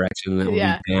another direction, and that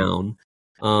would be down.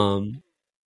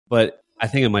 But I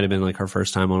think it might have been like her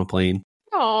first time on a plane.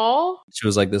 Aww. She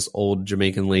was like this old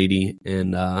Jamaican lady,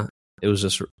 and it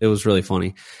was really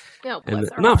funny. Oh, and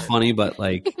not funny, but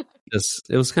like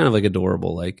it was kind of like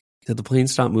adorable. Like, did the plane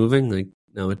stop moving? Like,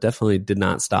 no, it definitely did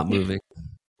not stop moving.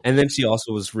 And then she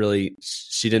also was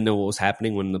she didn't know what was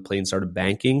happening when the plane started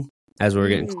banking as we were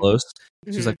getting close.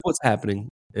 She's like, what's happening?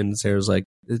 And Sarah's like,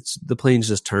 the plane's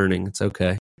just turning. It's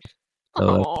okay. So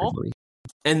that was pretty funny.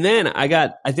 And then I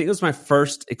think it was my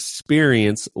first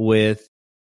experience with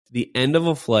the end of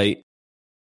a flight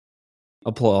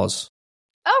applause.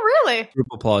 Oh, really? Group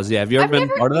applause. Yeah. Have you ever been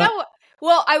part of that? No.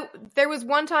 Well, there was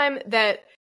one time that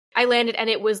I landed and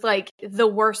it was like the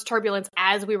worst turbulence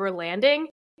as we were landing.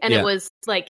 And it was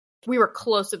like, we were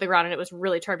close to the ground and it was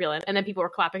really turbulent. And then people were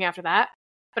clapping after that.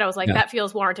 But I was like, that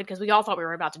feels warranted because we all thought we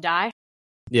were about to die.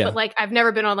 Yeah. But like, I've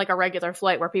never been on like a regular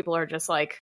flight where people are just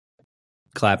like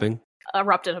clapping,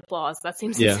 erupted applause. That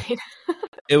seems insane.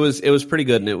 It was pretty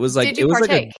good. And it was like, did you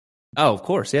partake? Oh, of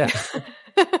course. Yeah.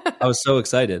 I was so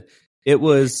excited. There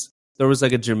was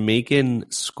like a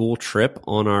Jamaican school trip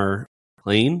on our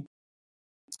plane.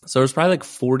 So there was probably like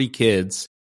 40 kids,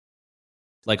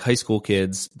 like high school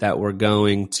kids that were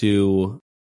going to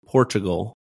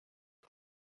Portugal,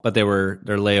 but their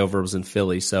layover was in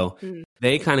Philly. So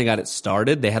they kind of got it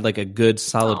started. They had like a good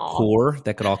solid core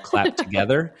that could all clap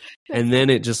together. And then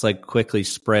it just like quickly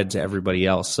spread to everybody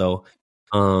else. So,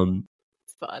 fun.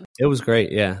 It was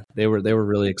great. Yeah. They were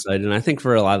really excited. And I think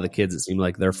for a lot of the kids, it seemed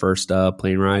like their first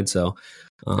plane ride. So,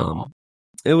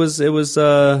 it was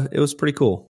pretty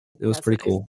cool. It was pretty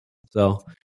cool. So,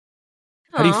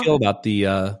 how do you feel about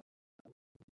the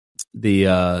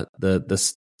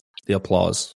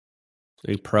applause?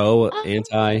 Are you pro,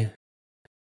 anti?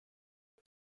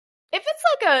 If it's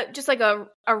like just like a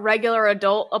regular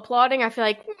adult applauding, I feel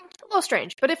like a little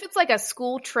strange. But if it's like a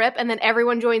school trip and then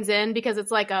everyone joins in because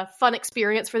it's like a fun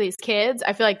experience for these kids,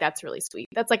 I feel like that's really sweet.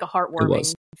 That's like a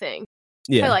heartwarming thing.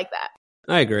 Yeah, I like that.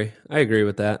 I agree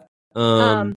with that.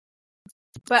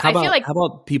 But I feel like how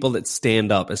about people that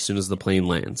stand up as soon as the plane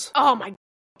lands? Oh my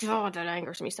God, that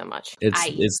angers me so much.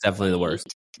 It's definitely the worst.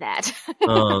 That.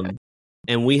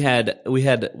 And we had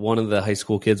one of the high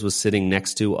school kids was sitting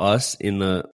next to us in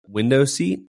the window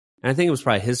seat. And I think it was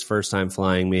probably his first time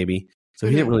flying, maybe. So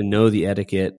he didn't really know the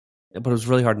etiquette, but it was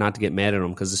really hard not to get mad at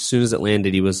him because as soon as it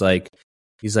landed, he's like,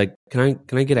 can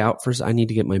I get out first? I need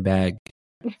to get my bag.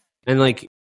 And like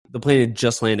the plane had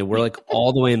just landed. We're like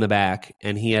all the way in the back,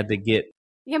 and he had to get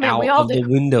out of the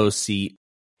window seat,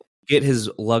 get his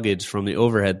luggage from the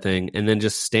overhead thing, and then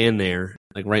just stand there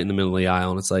like right in the middle of the aisle.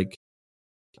 And it's like,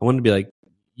 I wanted to be like,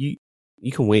 you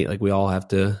you can wait. Like we all have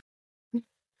to.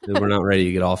 We're not ready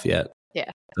to get off yet. Yeah.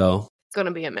 So it's going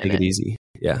to be a minute. Take it easy.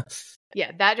 Yeah.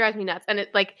 Yeah, that drives me nuts. And it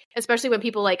like, especially when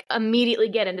people like immediately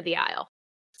get into the aisle.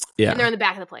 Yeah. And they're in the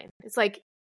back of the plane. It's like,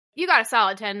 you got a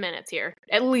solid 10 minutes here,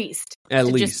 at least.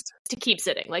 Just to keep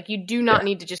sitting. Like you do not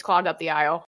need to just clog up the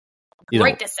aisle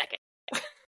this second.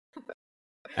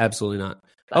 Absolutely not.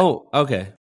 But, oh,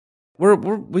 okay.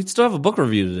 We still have a book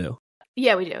review to do.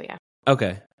 Yeah, we do. Yeah.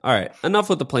 Okay. All right. Enough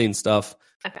with the plane stuff.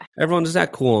 Okay. Everyone is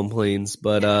that cool on planes,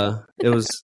 but it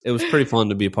was pretty fun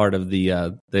to be a part of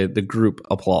the group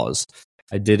applause.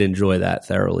 I did enjoy that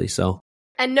thoroughly. So.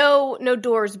 And no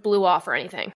doors blew off or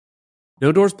anything.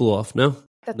 No doors blew off. No.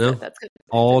 That's good. That's good.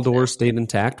 All doors stayed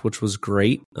intact, which was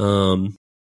great.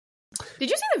 Did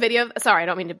you see the video? Sorry, I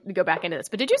don't mean to go back into this,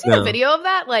 but did you see the video of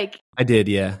that? Like I did,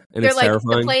 yeah. And it's like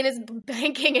terrifying. The plane is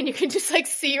banking, and you can just like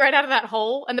see right out of that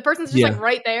hole, and the person's just like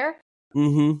right there.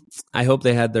 Mm-hmm. I hope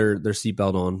they had their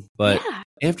seatbelt on, but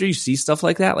after you see stuff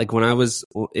like that, like when I was,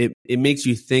 it makes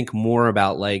you think more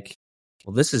about like,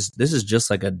 well, this is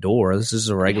just like a door. This is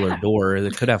a regular door.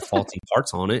 It could have faulty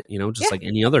parts on it, just like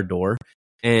any other door.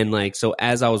 And like, so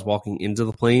as I was walking into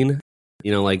the plane,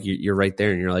 like you're right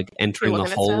there and you're like entering the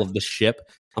hull of the ship.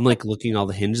 I'm like looking at all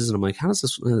the hinges and I'm like, how is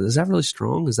this? Is that really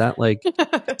strong? Is that like, it's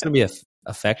going to be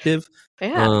effective?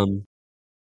 Yeah.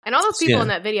 And all those people in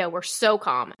that video were so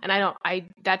calm. And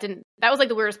that was like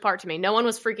the weirdest part to me. No one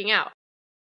was freaking out.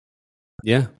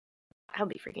 Yeah. I would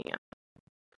be freaking out.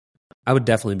 I would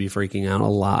definitely be freaking out a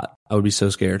lot. I would be so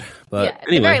scared. But at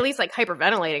the very least, like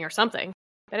hyperventilating or something.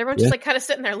 But everyone's just like kind of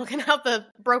sitting there looking out the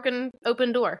broken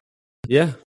open door.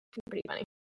 Yeah. Pretty funny.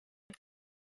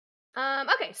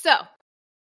 Okay, so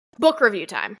book review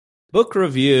time. Book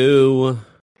review.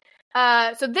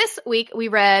 So this week we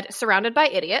read Surrounded by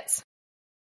Idiots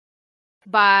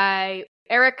by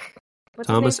Eric.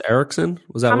 Thomas Erickson?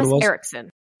 Was that what it was? Thomas Erickson.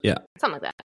 Yeah. Something like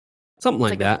that. Something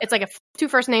like that. It's like two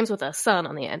first names with a son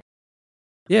on the end.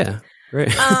 Yeah.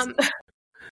 Great.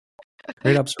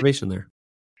 Great observation there.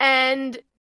 And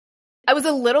I was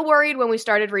a little worried when we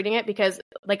started reading it because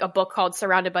like a book called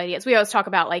Surrounded by Idiots, we always talk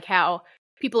about like how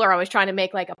people are always trying to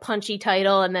make like a punchy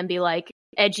title and then be like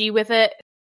edgy with it,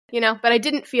 but I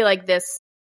didn't feel like this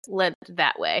lent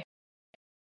that way.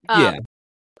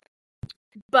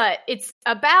 But it's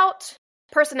about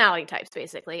personality types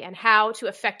basically and how to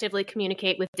effectively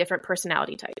communicate with different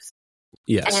personality types.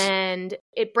 Yes. And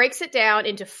it breaks it down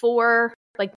into 4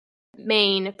 like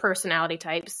main personality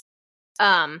types.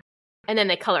 And then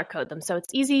they color code them, so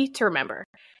it's easy to remember.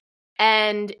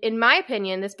 And in my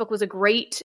opinion, this book was a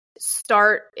great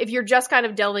start if you're just kind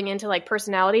of delving into like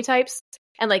personality types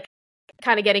and like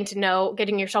kind of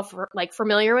getting yourself like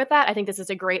familiar with that. I think this is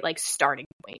a great like starting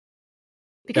point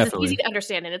because It's easy to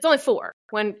understand, and it's only 4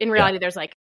 when in reality there's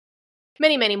like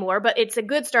many, many more. But it's a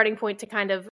good starting point to kind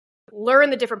of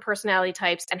learn the different personality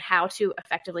types and how to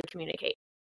effectively communicate.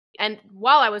 And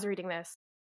while I was reading this,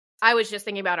 I was just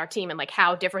thinking about our team and like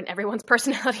how different everyone's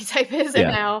personality type is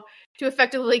and how to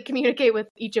effectively communicate with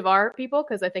each of our people.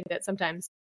 Because I think that sometimes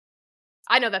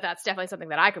I know that that's definitely something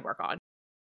that I could work on.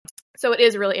 So it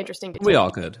is really interesting to We all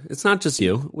could. It's not just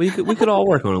you. We could all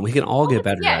work on it. We can all get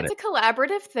better at it. It's a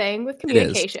collaborative thing with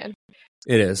communication.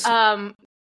 It is.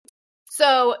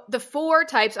 So the 4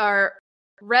 types are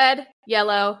red,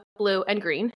 yellow, blue, and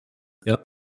green. Yep.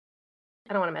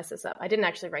 I don't want to mess this up. I didn't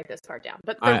actually write this part down.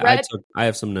 But I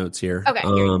have some notes here. Okay,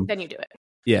 then you do it.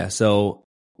 Yeah, so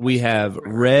we have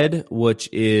red, which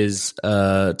is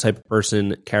a type of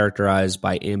person characterized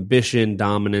by ambition,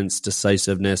 dominance,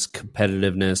 decisiveness,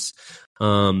 competitiveness.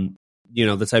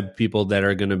 The type of people that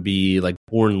are going to be like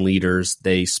born leaders.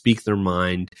 They speak their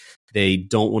mind. They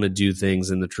don't want to do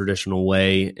things in the traditional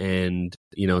way. And,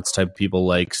 it's type of people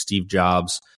like Steve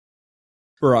Jobs,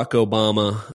 Barack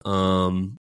Obama,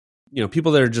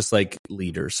 people that are just like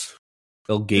leaders,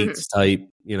 Bill Gates type,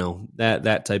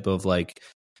 that type of like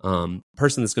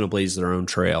person that's going to blaze their own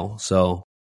trail. So,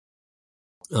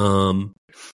 and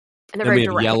they're very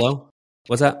direct. Yellow.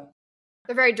 What's that?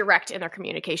 They're very direct in their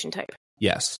communication type.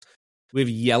 Yes. We have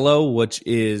yellow, which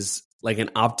is like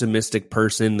an optimistic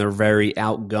person. They're very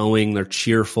outgoing. They're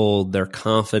cheerful. They're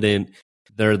confident.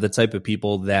 They're the type of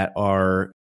people that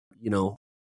are,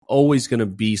 always going to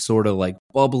be sort of like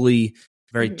bubbly,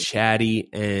 very chatty,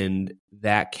 and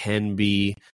that can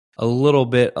be a little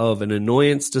bit of an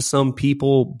annoyance to some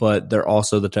people, but they're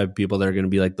also the type of people that are going to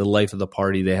be like the life of the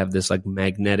party. They have this like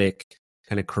magnetic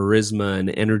kind of charisma and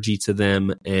energy to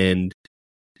them, and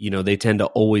they tend to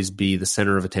always be the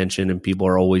center of attention, and people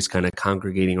are always kind of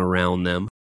congregating around them.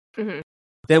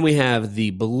 Then we have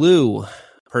the blue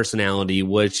personality,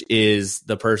 which is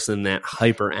the person that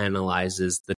hyper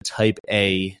analyzes, the type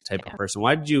A type of person.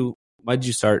 Why did you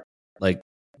start like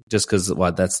just because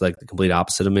that's like the complete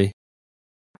opposite of me?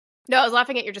 No, I was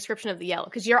laughing at your description of the yellow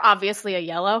because you're obviously a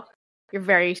yellow. You're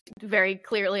very, very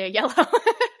clearly a yellow,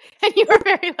 and you were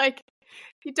very like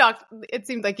you talked. It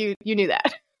seemed like you knew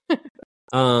that.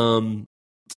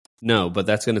 No, but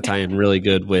that's going to tie in really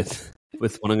good with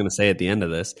what I'm going to say at the end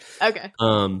of this. Okay.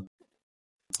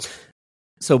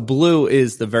 So blue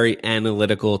is the very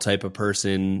analytical type of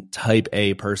person, type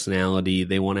A personality.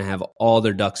 They want to have all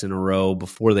their ducks in a row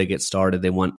before they get started.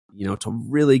 They want, to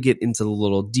really get into the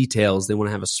little details. They want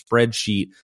to have a spreadsheet.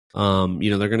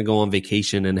 They're going to go on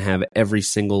vacation and have every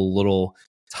single little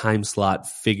time slot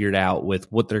figured out with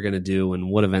what they're going to do and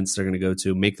what events they're going to go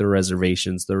to, make their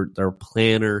reservations. They're a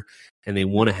planner, and they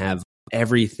want to have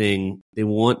everything. They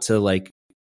want to like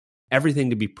everything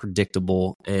to be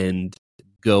predictable and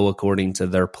go according to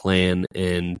their plan.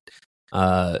 And,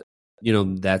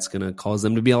 that's going to cause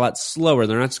them to be a lot slower.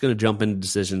 They're not just going to jump into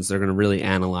decisions. They're going to really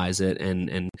analyze it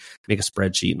and make a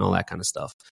spreadsheet and all that kind of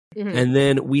stuff. Mm-hmm. And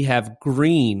then we have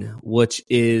green, which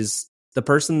is the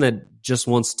person that just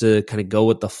wants to kind of go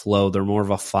with the flow. They're more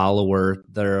of a follower.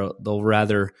 They'll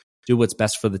rather do what's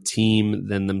best for the team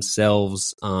than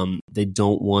themselves. They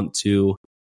don't want to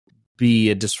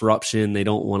be a disruption. They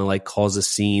don't want to like cause a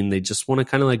scene. They just want to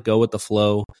kind of like go with the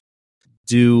flow,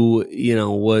 do,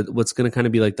 what's going to kind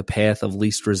of be like the path of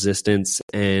least resistance.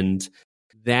 And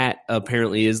that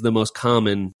apparently is the most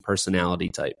common personality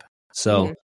type. So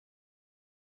mm-hmm.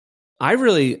 I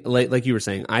really, like you were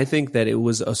saying, I think that it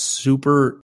was a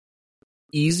super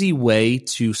easy way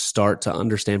to start to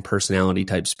understand personality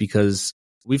types because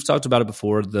we've talked about it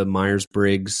before, the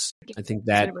Myers-Briggs. I think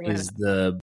that is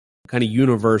the kind of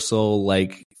universal,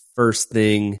 like, first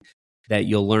thing that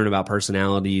you'll learn about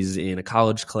personalities in a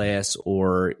college class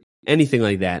or anything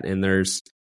like that. And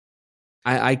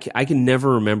I can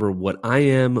never remember what I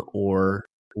am or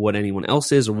what anyone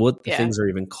else is or what the things are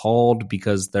even called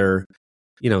because they're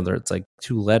it's like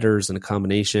two letters and a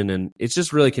combination, and it's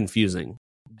just really confusing.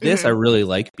 This mm-hmm. I really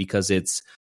like because it's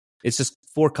just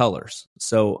 4 colors.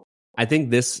 So I think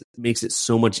this makes it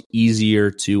so much easier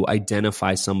to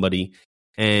identify somebody.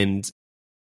 And,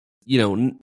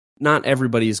 not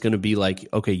everybody is going to be like,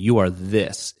 okay, you are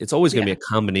this. It's always going to be a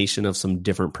combination of some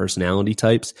different personality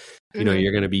types. Mm-hmm.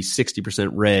 You're going to be 60%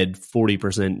 red,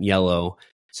 40% yellow.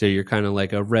 So you're kind of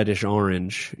like a reddish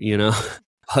orange,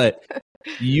 but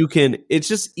it's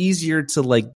just easier to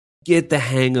like get the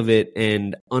hang of it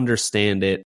and understand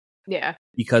it. Yeah.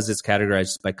 Because it's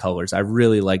categorized by colors. I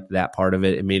really liked that part of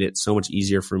it. It made it so much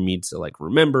easier for me to like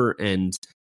remember and,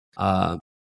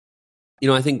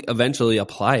 I think eventually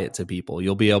apply it to people.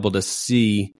 You'll be able to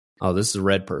see, oh, this is a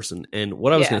red person. And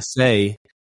what I was going to say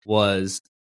was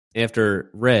after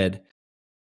red,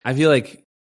 I feel like,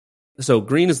 so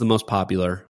green is the most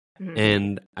popular. Mm-hmm.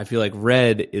 And I feel like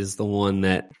red is the one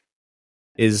that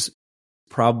is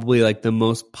probably like the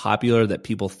most popular that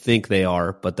people think they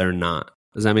are, but they're not.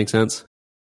 Does that make sense?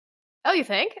 Oh, you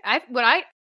think? I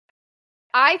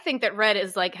think that red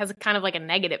is like has kind of like a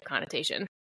negative connotation.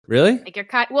 Really? Like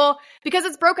because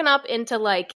it's broken up into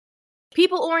like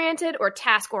people oriented or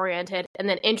task oriented, and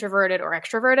then introverted or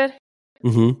extroverted.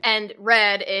 Mm-hmm. And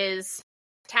red is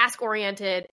task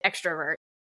oriented, extrovert.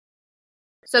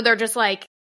 So they're just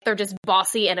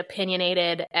bossy and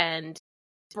opinionated and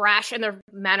brash in their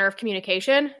manner of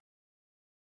communication.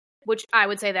 Which I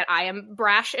would say that I am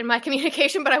brash in my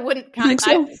communication, but I wouldn't. I think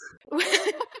so.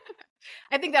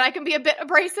 I think that I can be a bit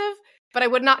abrasive, but I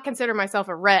would not consider myself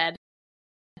a red.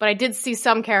 But I did see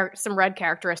some red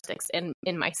characteristics in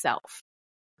myself.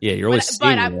 Yeah, you're always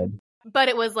seeing red. But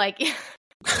it was like,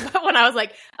 but when I was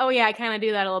like, oh yeah, I kind of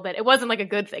do that a little bit. It wasn't like a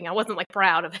good thing. I wasn't like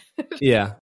proud of it.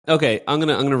 Yeah. Okay, I'm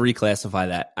gonna reclassify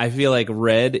that. I feel like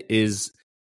red is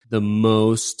the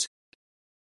most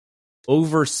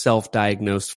over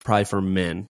self-diagnosed probably for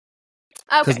men.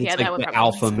 Okay, it's yeah, like that would the probably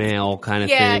alpha male kind of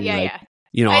thing. Yeah, like,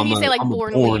 yeah. I'm you say like I'm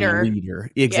born a born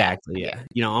leader. Exactly.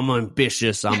 Yeah. I'm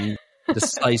ambitious. I'm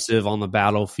decisive on the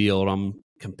battlefield. I'm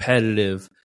competitive.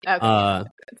 Okay.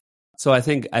 So I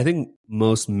think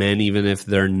most men, even if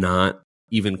they're not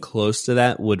even close to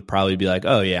that, would probably be like,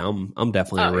 oh yeah, I'm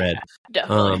definitely a red. Yeah,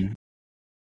 definitely.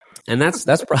 And that's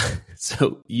probably,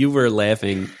 so you were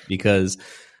laughing because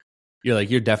you're like,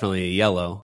 you're definitely a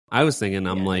yellow. I was thinking,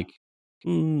 I'm like,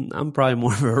 I'm probably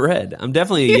more of a red. I'm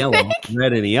definitely a yellow,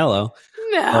 red and a yellow.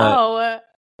 No,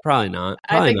 probably not.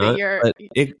 Probably I think not. that you're.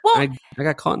 But I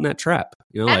got caught in that trap.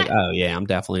 Oh yeah, I'm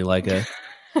definitely like a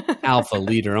alpha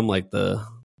leader. I'm like the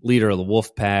leader of the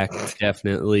wolf pack.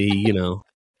 Definitely,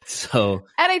 So,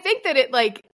 and I think that it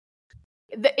like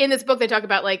in this book they talk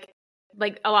about like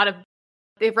a lot of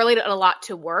they've related a lot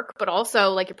to work, but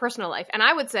also like your personal life. And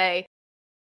I would say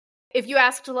if you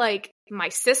asked like my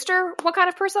sister what kind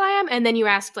of person I am, and then you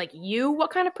asked like you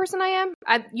what kind of person I am,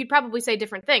 you'd probably say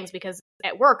different things because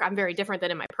at work I'm very different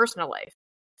than in my personal life,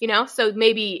 you know? So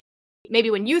maybe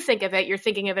when you think of it, you're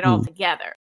thinking of it all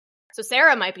together. So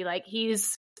Sarah might be like,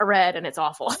 he's a red and it's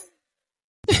awful.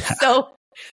 So,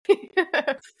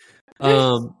 or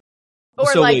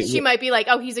so like wait, she might be like,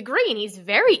 oh, he's a green. He's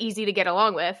very easy to get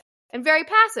along with and very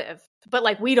passive. But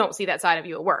like, we don't see that side of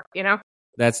you at work, you know?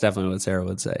 That's definitely what Sarah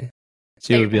would say.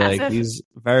 She would be passive? Like, he's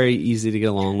very easy to get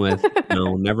along with,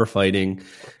 never fighting,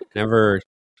 never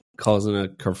causing a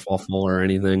kerfuffle or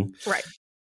anything. Right.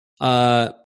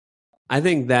 I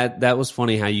think that was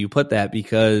funny how you put that,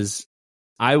 because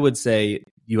I would say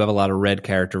you have a lot of red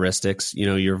characteristics.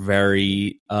 You're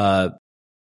very,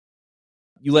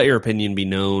 you let your opinion be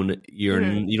known.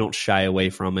 You don't shy away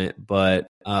from it, but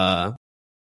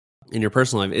in your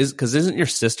personal life, isn't your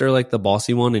sister like the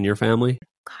bossy one in your family?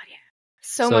 God, yeah.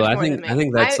 So much more than me. I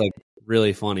think that's like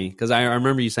really funny, because I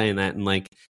remember you saying that, and like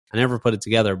I never put it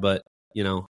together, but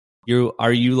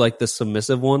are you like the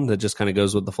submissive one that just kind of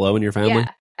goes with the flow in your family?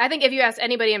 Yeah. I think if you ask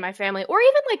anybody in my family, or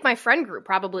even like my friend group,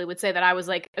 probably would say that I was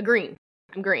like a green.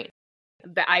 I'm green.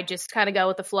 But I just kind of go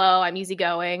with the flow. I'm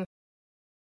easygoing.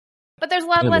 But there's a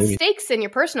lot less stakes in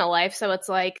your personal life, so it's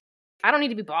like I don't need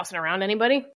to be bossing around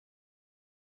anybody.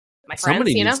 My friends,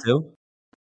 somebody needs to.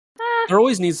 There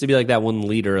always needs to be like that one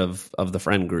leader of the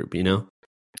friend group, Yeah, and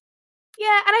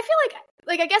I feel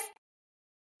like I guess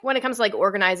when it comes to like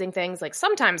organizing things, like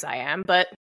sometimes I am, but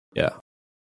yeah.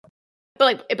 But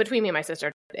like between me and my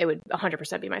sister, it would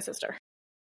 100% be my sister.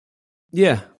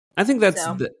 Yeah, I think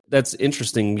that's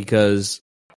interesting, because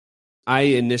I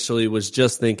initially was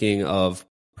just thinking of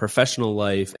professional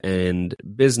life and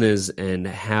business and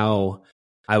how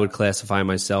I would classify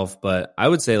myself, but I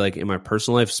would say like in my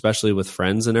personal life, especially with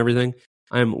friends and everything,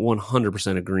 I'm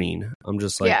 100% a green. I'm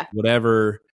just like,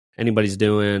 whatever anybody's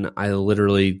doing, I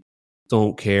literally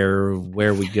don't care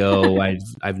where we go. I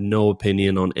have no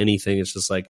opinion on anything. It's just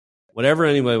like, whatever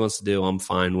anybody wants to do, I'm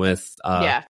fine with.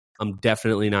 I'm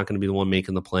definitely not going to be the one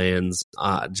making the plans.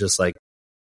 Just like,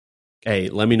 hey,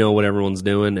 let me know what everyone's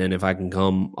doing, and if I can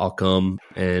come, I'll come,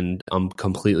 and I'm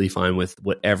completely fine with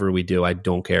whatever we do. I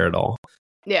don't care at all.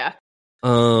 Yeah.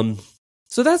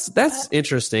 So that's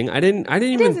interesting. I didn't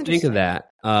even think of that.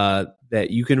 That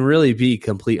you can really be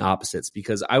complete opposites,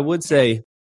 because I would say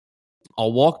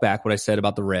I'll walk back what I said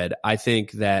about the red. I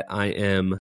think that I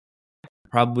am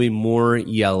probably more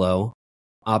yellow,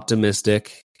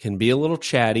 optimistic, can be a little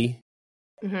chatty,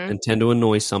 and tend to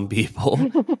annoy some people,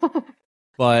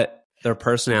 but their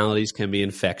personalities can be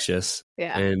infectious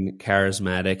and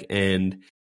charismatic, and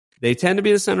they tend to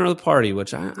be the center of the party,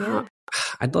 which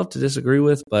I'd love to disagree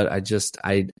with, but I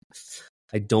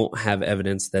don't have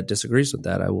evidence that disagrees with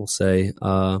that. I will say,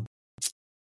 I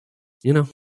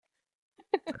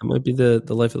might be the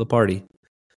life of the party.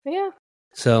 Yeah.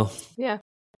 So yeah,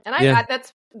 and I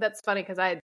that's funny, because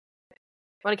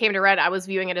when it came to red, I was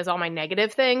viewing it as all my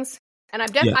negative things, and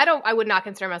I would not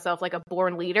consider myself like a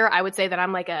born leader. I would say that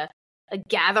I'm like a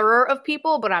gatherer of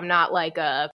people, but I'm not like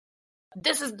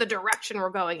this is the direction we're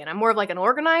going in. I'm more of like an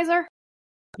organizer.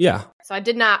 Yeah. So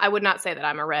I would not say that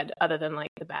I'm a red, other than like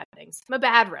the bad things. I'm a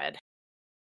bad red.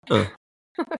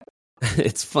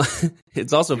 It's fun.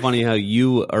 It's also funny how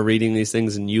you are reading these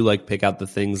things and you like pick out the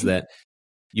things that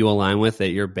you align with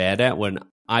that you're bad at, when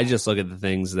I just look at the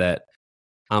things that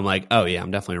I'm like, oh yeah,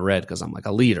 I'm definitely red because I'm like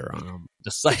a leader. I'm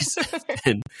decisive.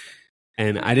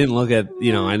 And I didn't look at,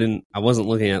 I wasn't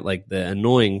looking at like the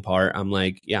annoying part. I'm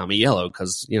like, yeah, I'm a yellow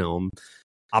because, I'm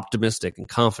optimistic and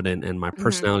confident, and my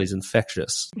personality is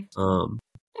infectious.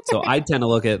 So I tend to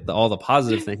look at all the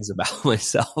positive things about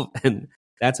myself, and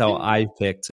that's how I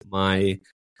picked my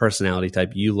personality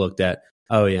type. You looked at,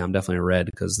 oh yeah, I'm definitely a red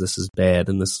because this is bad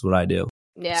and this is what I do.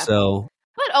 Yeah. So,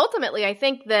 but ultimately, I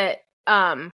think that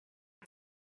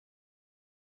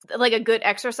like a good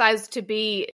exercise to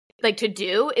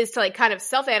do is to like kind of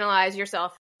self-analyze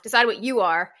yourself, decide what you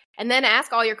are, and then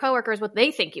ask all your coworkers what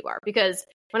they think you are. Because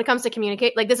when it comes to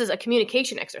communicate, like this is a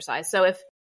communication exercise. So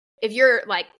if you're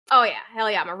like, oh yeah,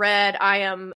 hell yeah, I'm a red,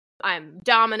 I'm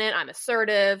dominant, I'm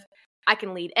assertive, I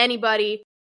can lead anybody.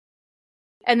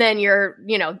 And then your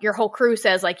whole crew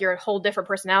says like you're a whole different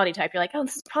personality type. You're like, oh,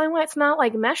 this is probably why it's not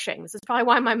like meshing. This is probably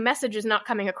why my message is not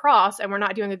coming across and we're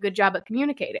not doing a good job at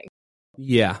communicating.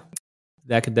 Yeah,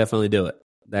 that could definitely do it.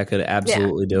 That could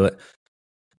absolutely do it.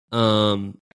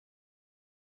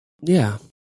 Yeah,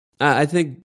 I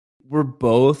think we're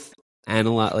both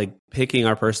like picking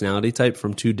our personality type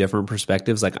from two different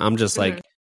perspectives. Like I'm just like,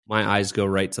 my eyes go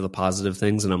right to the positive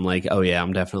things and I'm like, oh yeah,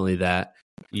 I'm definitely that.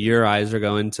 Your eyes are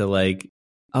going to like,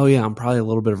 oh yeah, I'm probably a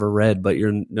little bit of a red, but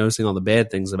you're noticing all the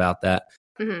bad things about that.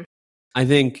 I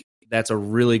think that's a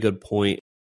really good point.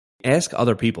 Ask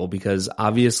other people, because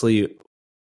obviously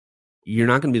you're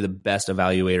not going to be the best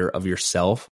evaluator of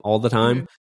yourself all the time.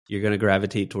 You're going to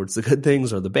gravitate towards the good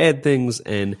things or the bad things.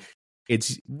 And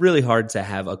it's really hard to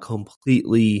have a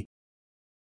completely,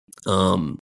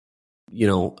 what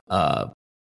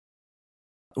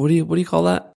do you call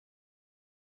that?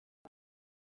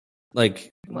 Like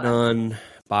what?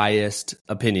 Non-biased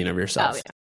opinion of yourself,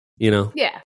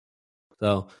 Yeah.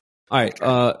 So, all right.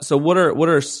 So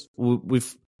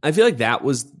I feel like that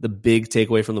was the big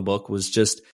takeaway from the book, was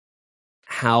just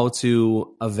how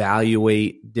to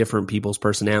evaluate different people's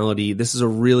personality. This is a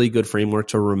really good framework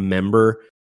to remember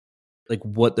like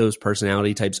what those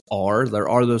personality types are. There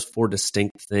are those 4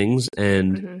 distinct things,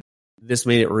 and this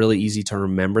made it really easy to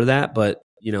remember that. But,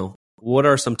 what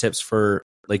are some tips for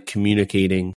like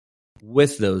communicating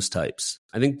with those types?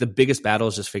 I think the biggest battle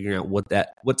is just figuring out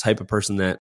what type of person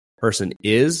that person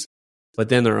is. But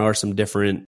then there are some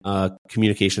different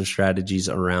communication strategies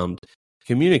around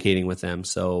communicating with them.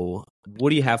 So what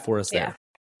do you have for us there?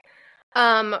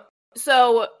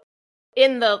 So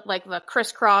in the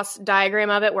crisscross diagram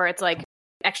of it, where it's like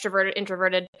extroverted,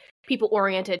 introverted,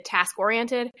 people-oriented,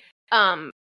 task-oriented,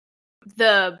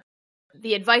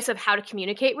 the advice of how to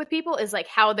communicate with people is like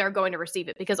how they're going to receive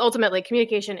it, because ultimately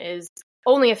communication is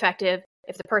only effective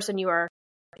if the person you are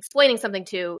explaining something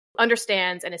to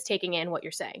understands and is taking in what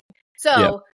you're saying.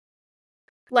 So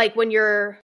like when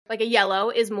you're like a yellow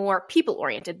is more people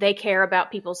oriented, they care about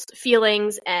people's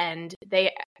feelings and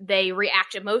they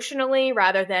react emotionally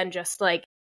rather than just like,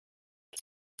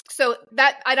 so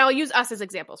that, and I'll use us as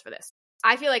examples for this.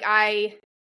 I feel like I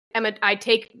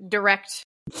take direct,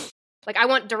 like I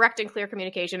want direct and clear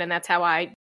communication, and that's how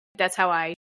I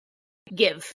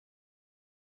give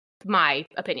my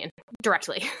opinion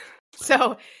directly.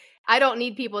 So I don't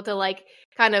need people to like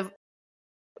kind of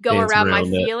go around my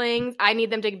feelings. I need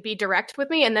them to be direct with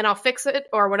me, and then I'll fix it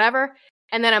or whatever,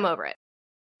 and then I'm over it.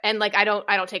 And like I don't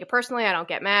take it personally. I don't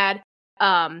get mad.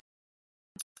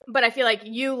 But I feel like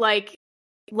you like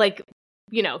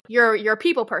you're a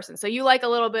people person, so you like a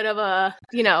little bit of a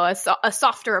a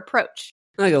softer approach.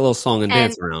 I like a little song and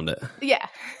dance around it. Yeah,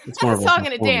 it's more a song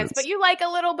and a dance, but you like a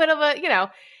little bit of a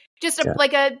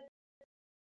like a,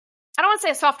 I don't want to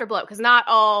say a softer blow, because not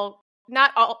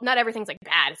everything's like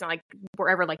bad. It's not like we're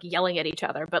ever like yelling at each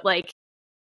other, but like,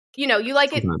 you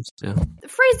like it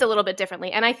phrased a little bit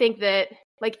differently. And I think that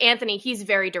like Anthony, he's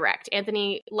very direct.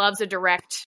 Anthony loves a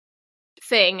direct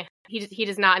thing. He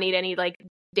does not need any like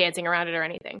dancing around it or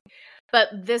anything. But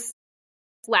this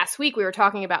last week we were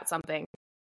talking about something,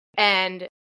 and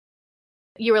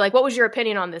you were like, what was your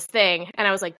opinion on this thing? And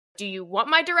I was like, do you want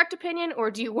my direct opinion,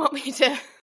 or do you want me to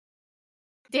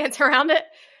dance around it?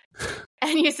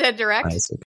 And you said direct.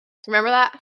 Remember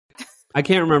that? I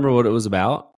can't remember what it was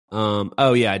about.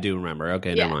 Oh yeah, I do remember.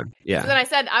 Okay, never mind. Yeah. So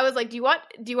then I was like, do you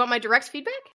want my direct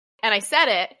feedback? And I said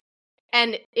it,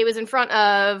 and it was in front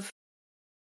of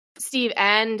Steve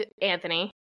and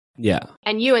Anthony. Yeah.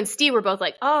 And you and Steve were both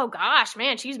like, oh gosh,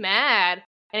 man, she's mad.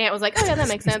 And Ant was like, oh yeah, that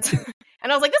makes sense.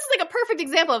 And I was like, this is like a perfect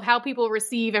example of how people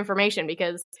receive information,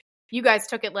 because you guys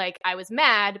took it like I was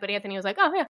mad, but Anthony was like,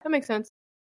 oh yeah, that makes sense.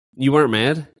 You weren't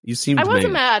mad? You seemed I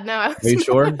wasn't mad. No, I wasn't. Are you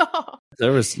sure?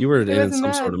 You were in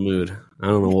some sort of mood. I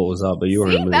don't know what was up, but you were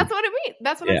in a mood. That's what it means.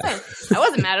 That's what I'm saying. I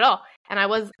wasn't mad at all. And I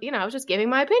was just giving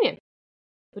my opinion,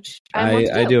 which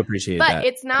I do appreciate that. But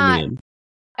it's not,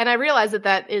 and I realize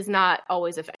that is not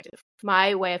always effective.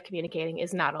 My way of communicating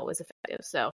is not always effective.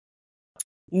 So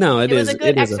no, it was a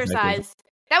good exercise.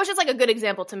 That was just like a good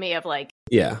example to me of like,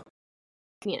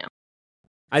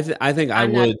 I think I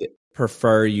would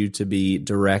prefer you to be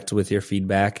direct with your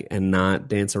feedback and not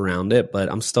dance around it, but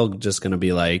I'm still just going to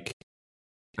be like,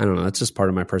 I don't know, it's just part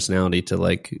of my personality to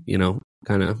like,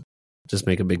 kind of just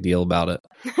make a big deal about it.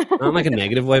 Not in like a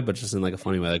negative way, but just in like a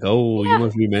funny way, like, oh, you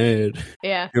must be mad.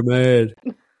 Yeah. You're mad.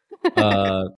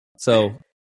 So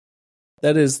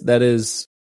that is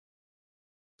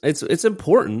it's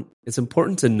important. It's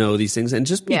important to know these things and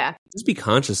just be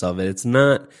conscious of it. It's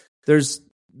not,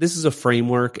 this is a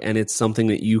framework and it's something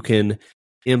that you can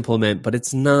implement, but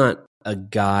it's not a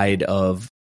guide of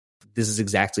this is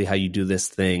exactly how you do this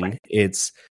thing. Right.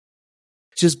 It's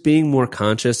just being more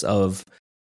conscious of,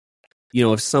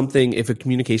 if a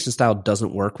communication style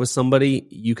doesn't work with somebody,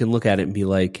 you can look at it and be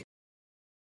like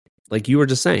you were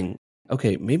just saying,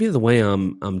 okay, maybe the way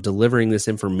I'm delivering this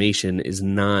information is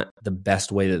not the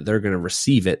best way that they're going to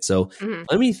receive it. So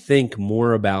let me think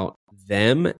more about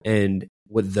them and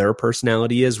what their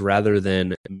personality is rather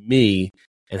than me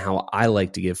and how I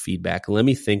like to give feedback. Let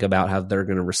me think about how they're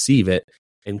going to receive it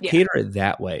and cater it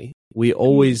that way. We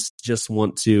always just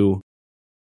want to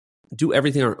do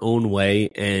everything our own way.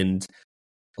 And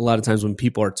a lot of times when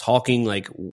people are talking, like,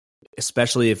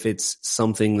 especially if it's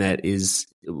something that is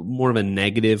more of a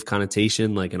negative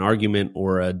connotation, like an argument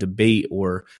or a debate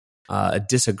or a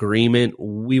disagreement,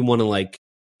 we want to, like,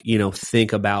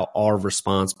 think about our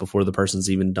response before the person's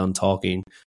even done talking.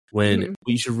 When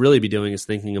what you should really be doing is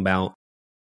thinking about,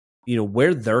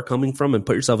 where they're coming from and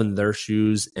put yourself in their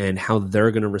shoes and how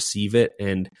they're going to receive it.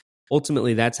 And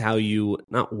ultimately, that's how you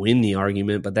not win the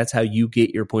argument, but that's how you get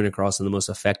your point across in the most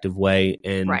effective way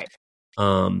and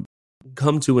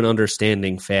come to an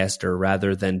understanding faster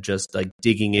rather than just like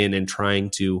digging in and trying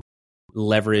to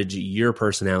leverage your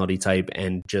personality type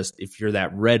and just, if you're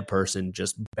that red person,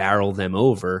 just barrel them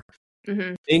over.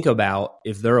 Think about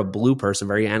if they're a blue person,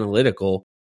 very analytical,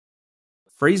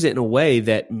 phrase it in a way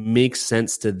that makes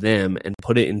sense to them and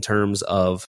put it in terms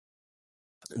of,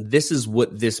 this is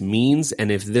what this means.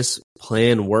 And if this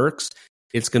plan works,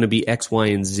 it's going to be X, Y,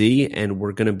 and Z. And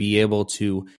we're going to be able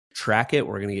to track it.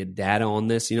 We're going to get data on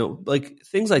this, like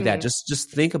things like that.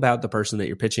 Just think about the person that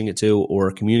you're pitching it to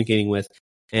or communicating with.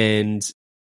 And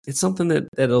it's something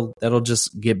that'll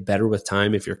just get better with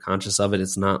time. If you're conscious of it,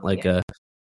 it's not like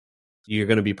you're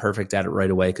going to be perfect at it right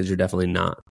away, because you're definitely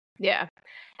not. Yeah.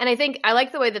 And I think I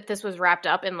like the way that this was wrapped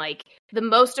up in, like, the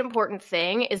most important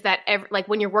thing is that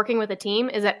when you're working with a team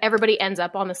is that everybody ends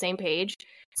up on the same page.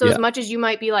 So as much as you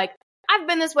might be like, I've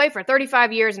been this way for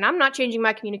 35 years and I'm not changing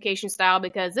my communication style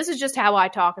because this is just how I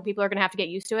talk and people are going to have to get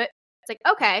used to it. It's like,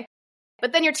 okay,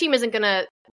 but then your team isn't going to,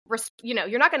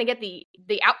 you're not going to get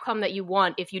the outcome that you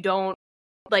want if you don't,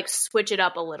 like, switch it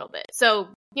up a little bit. So,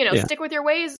 stick with your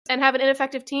ways and have an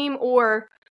ineffective team, or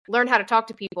learn how to talk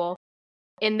to people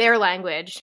in their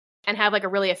language and have, like, a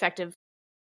really effective,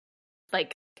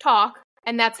 like, talk.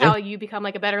 And that's how you become,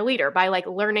 like, a better leader, by, like,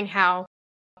 learning how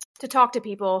to talk to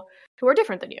people who are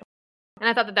different than you. And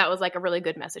I thought that was, like, a really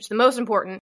good message. The most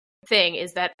important thing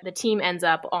is that the team ends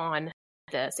up on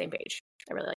the same page.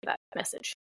 I really like that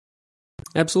message.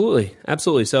 Absolutely.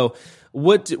 Absolutely. So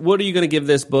what are you going to give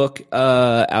this book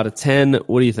out of 10?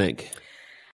 What do you think?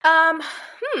 Okay.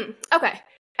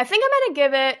 I think I'm going to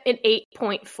give it an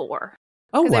 8.4.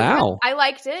 Oh, wow. I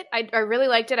liked it. I really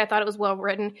liked it. I thought it was well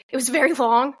written. It was very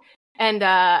long. And,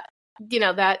 that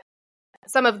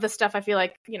some of the stuff I feel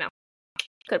like, could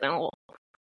have been a little.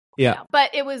 Yeah.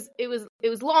 But it was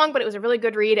long, but it was a really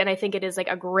good read. And I think it is, like,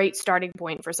 a great starting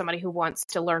point for somebody who wants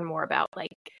to learn more about, like,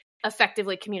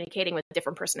 effectively communicating with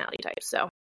different personality types. So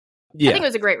I think it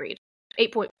was a great read. 8.4.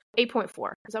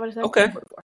 Is that what I said? Okay. 8.4.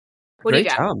 What do you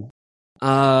got?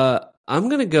 Job. I'm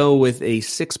going to go with a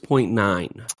 6.9.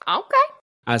 Okay.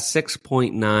 A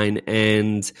 6.9.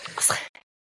 And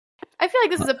I feel like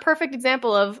this is a perfect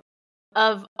example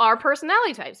of our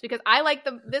personality types, because I like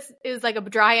this is like a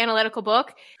dry analytical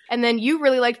book, and then you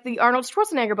really liked the Arnold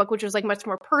Schwarzenegger book, which was, like, much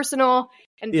more personal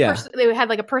and they had,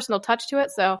 like, a personal touch to it.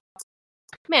 So,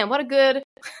 man, what a good.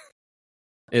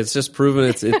 It's just proven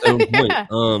its own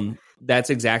point.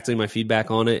 That's exactly my feedback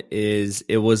on it.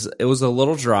 It was a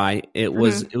little dry. It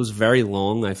was very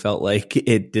long. I felt like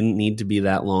it didn't need to be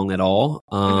that long at all.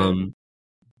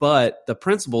 But the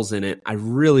principles in it, I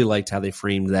really liked how they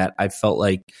framed that. I felt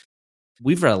like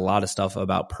we've read a lot of stuff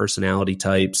about personality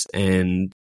types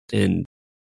and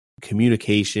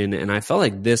communication, and I felt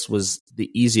like this was the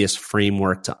easiest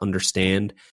framework to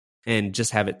understand and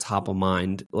just have it top of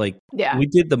mind. Like, we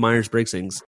did the Myers-Briggs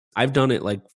things. I've done it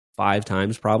like 5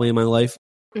 times probably in my life.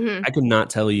 I could not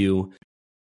tell you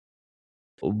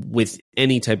with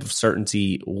any type of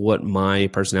certainty what my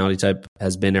personality type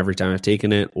has been every time I've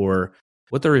taken it, or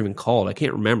what they're even called. I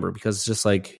can't remember, because it's just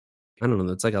like, I don't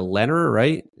know. It's like a letter,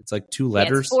 right? It's like 2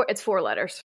 letters. Yeah, it's 4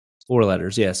 letters. 4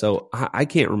 letters, yeah. So I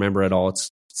can't remember at all. It's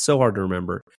so hard to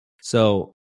remember.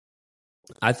 So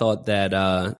I thought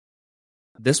that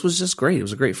this was just great. It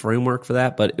was a great framework for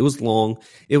that, but it was long.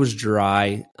 It was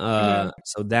dry.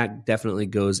 So that definitely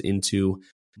goes into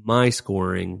my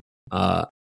scoring,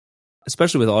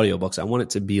 especially with audiobooks. I want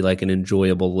it to be like an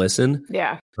enjoyable listen.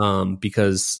 Yeah.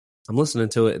 Because I'm listening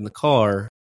to it in the car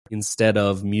instead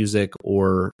of music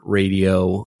or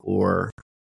radio or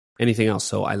anything else.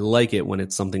 So I like it when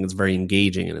it's something that's very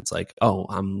engaging and it's like, oh,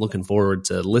 I'm looking forward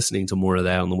to listening to more of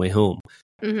that on the way home.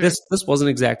 This wasn't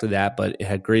exactly that, but it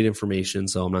had great information,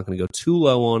 so I'm not going to go too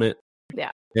low on it. Yeah.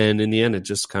 And in the end, it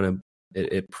just kind of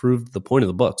it proved the point of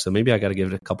the book. So maybe I got to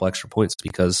give it a couple extra points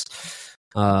because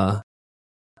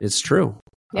it's true.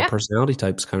 Yeah. Our personality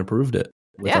types kind of proved it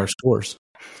with our scores.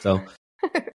 So,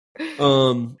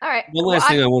 all right. One last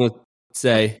thing I want to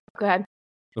say. Go ahead.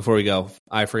 Before we go,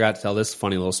 I forgot to tell this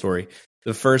funny little story.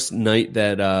 The first night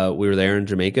that we were there in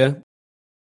Jamaica,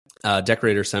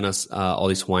 decorator sent us all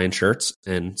these Hawaiian shirts.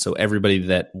 And so everybody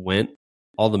that went,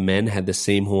 all the men had the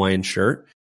same Hawaiian shirt.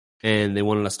 And they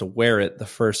wanted us to wear it the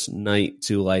first night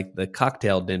to like the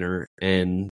cocktail dinner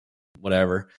and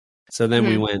whatever. So then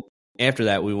after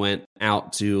that, we went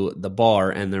out to the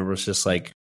bar and there was just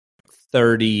like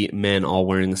 30 men all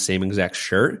wearing the same exact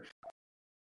shirt.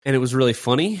 And it was really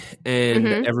funny,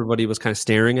 and everybody was kind of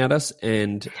staring at us.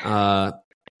 And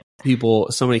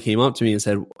somebody came up to me and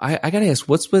said, "I got to ask,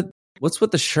 what's with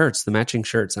the shirts, the matching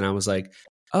shirts?" And I was like,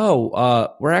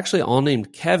 "Oh, we're actually all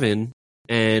named Kevin,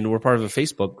 and we're part of a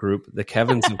Facebook group, the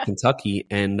Kevins of Kentucky,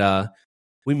 and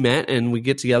we met and we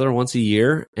get together once a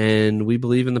year, and we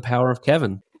believe in the power of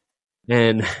Kevin."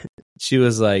 And she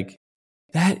was like,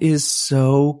 "That is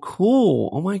so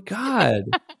cool! Oh my god."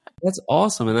 That's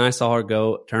awesome. And then I saw her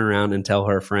turn around and tell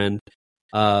her friend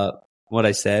what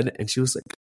I said. And she was like,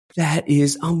 "That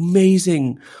is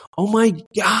amazing. Oh my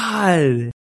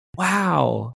God.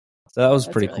 Wow." So that was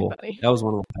pretty really cool. Funny. That was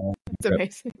one of my It's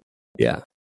amazing. Yeah.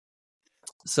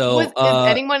 So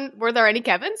were there any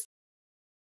Kevins?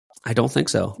 I don't think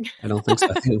so. I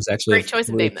think it was actually great choice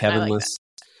of name. Kevinless,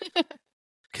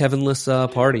 Kevinless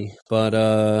party. But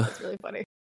it's really funny.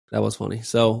 That was funny.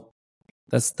 So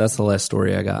that's the last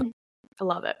story I got. I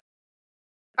love it.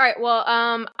 All right. Well,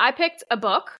 I picked a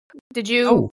book. Did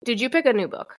you pick a new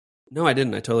book? No, I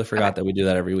didn't. I totally forgot that we do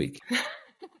that every week.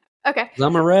 Okay.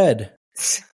 I'm a red.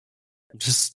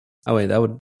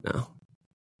 No.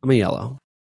 I'm a yellow.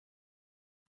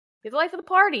 You're the life of the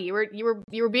party. You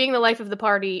were being the life of the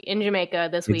party in Jamaica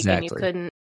this week, and you couldn't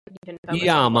focus.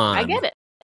 Yeah, man. I get it.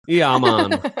 Yeah,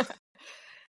 man.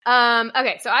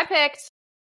 Okay, so I picked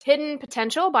Hidden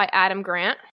Potential by Adam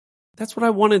Grant. That's what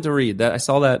I wanted to read. That I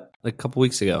saw that like a couple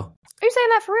weeks ago. Are you saying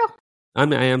that for real?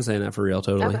 I am saying that for real,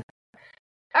 totally. Okay.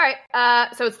 All right.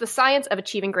 So it's The Science of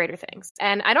Achieving Greater Things.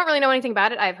 And I don't really know anything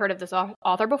about it. I've heard of this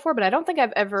author before, but I don't think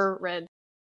I've ever read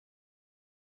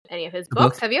any of his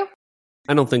books. Have you?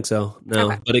 I don't think so, no.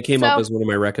 Okay. But it came up as one of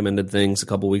my recommended things a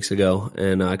couple weeks ago,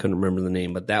 and I couldn't remember the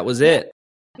name, but that was it.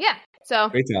 Yeah. So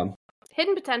great job.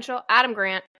 Hidden Potential, Adam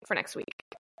Grant, for next week.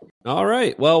 All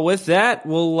right. Well, with that,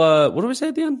 we'll what do we say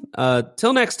at the end?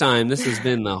 Till next time, this has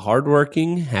been the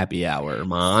Hardworking Happy Hour,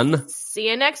 man. See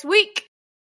you next week.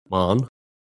 Man.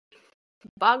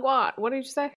 Wagwan. What did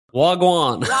you say?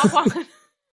 Wagwan. Wagwan.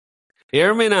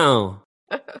 Hear me now.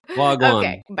 Wagwan.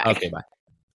 Okay, bye. Okay, bye.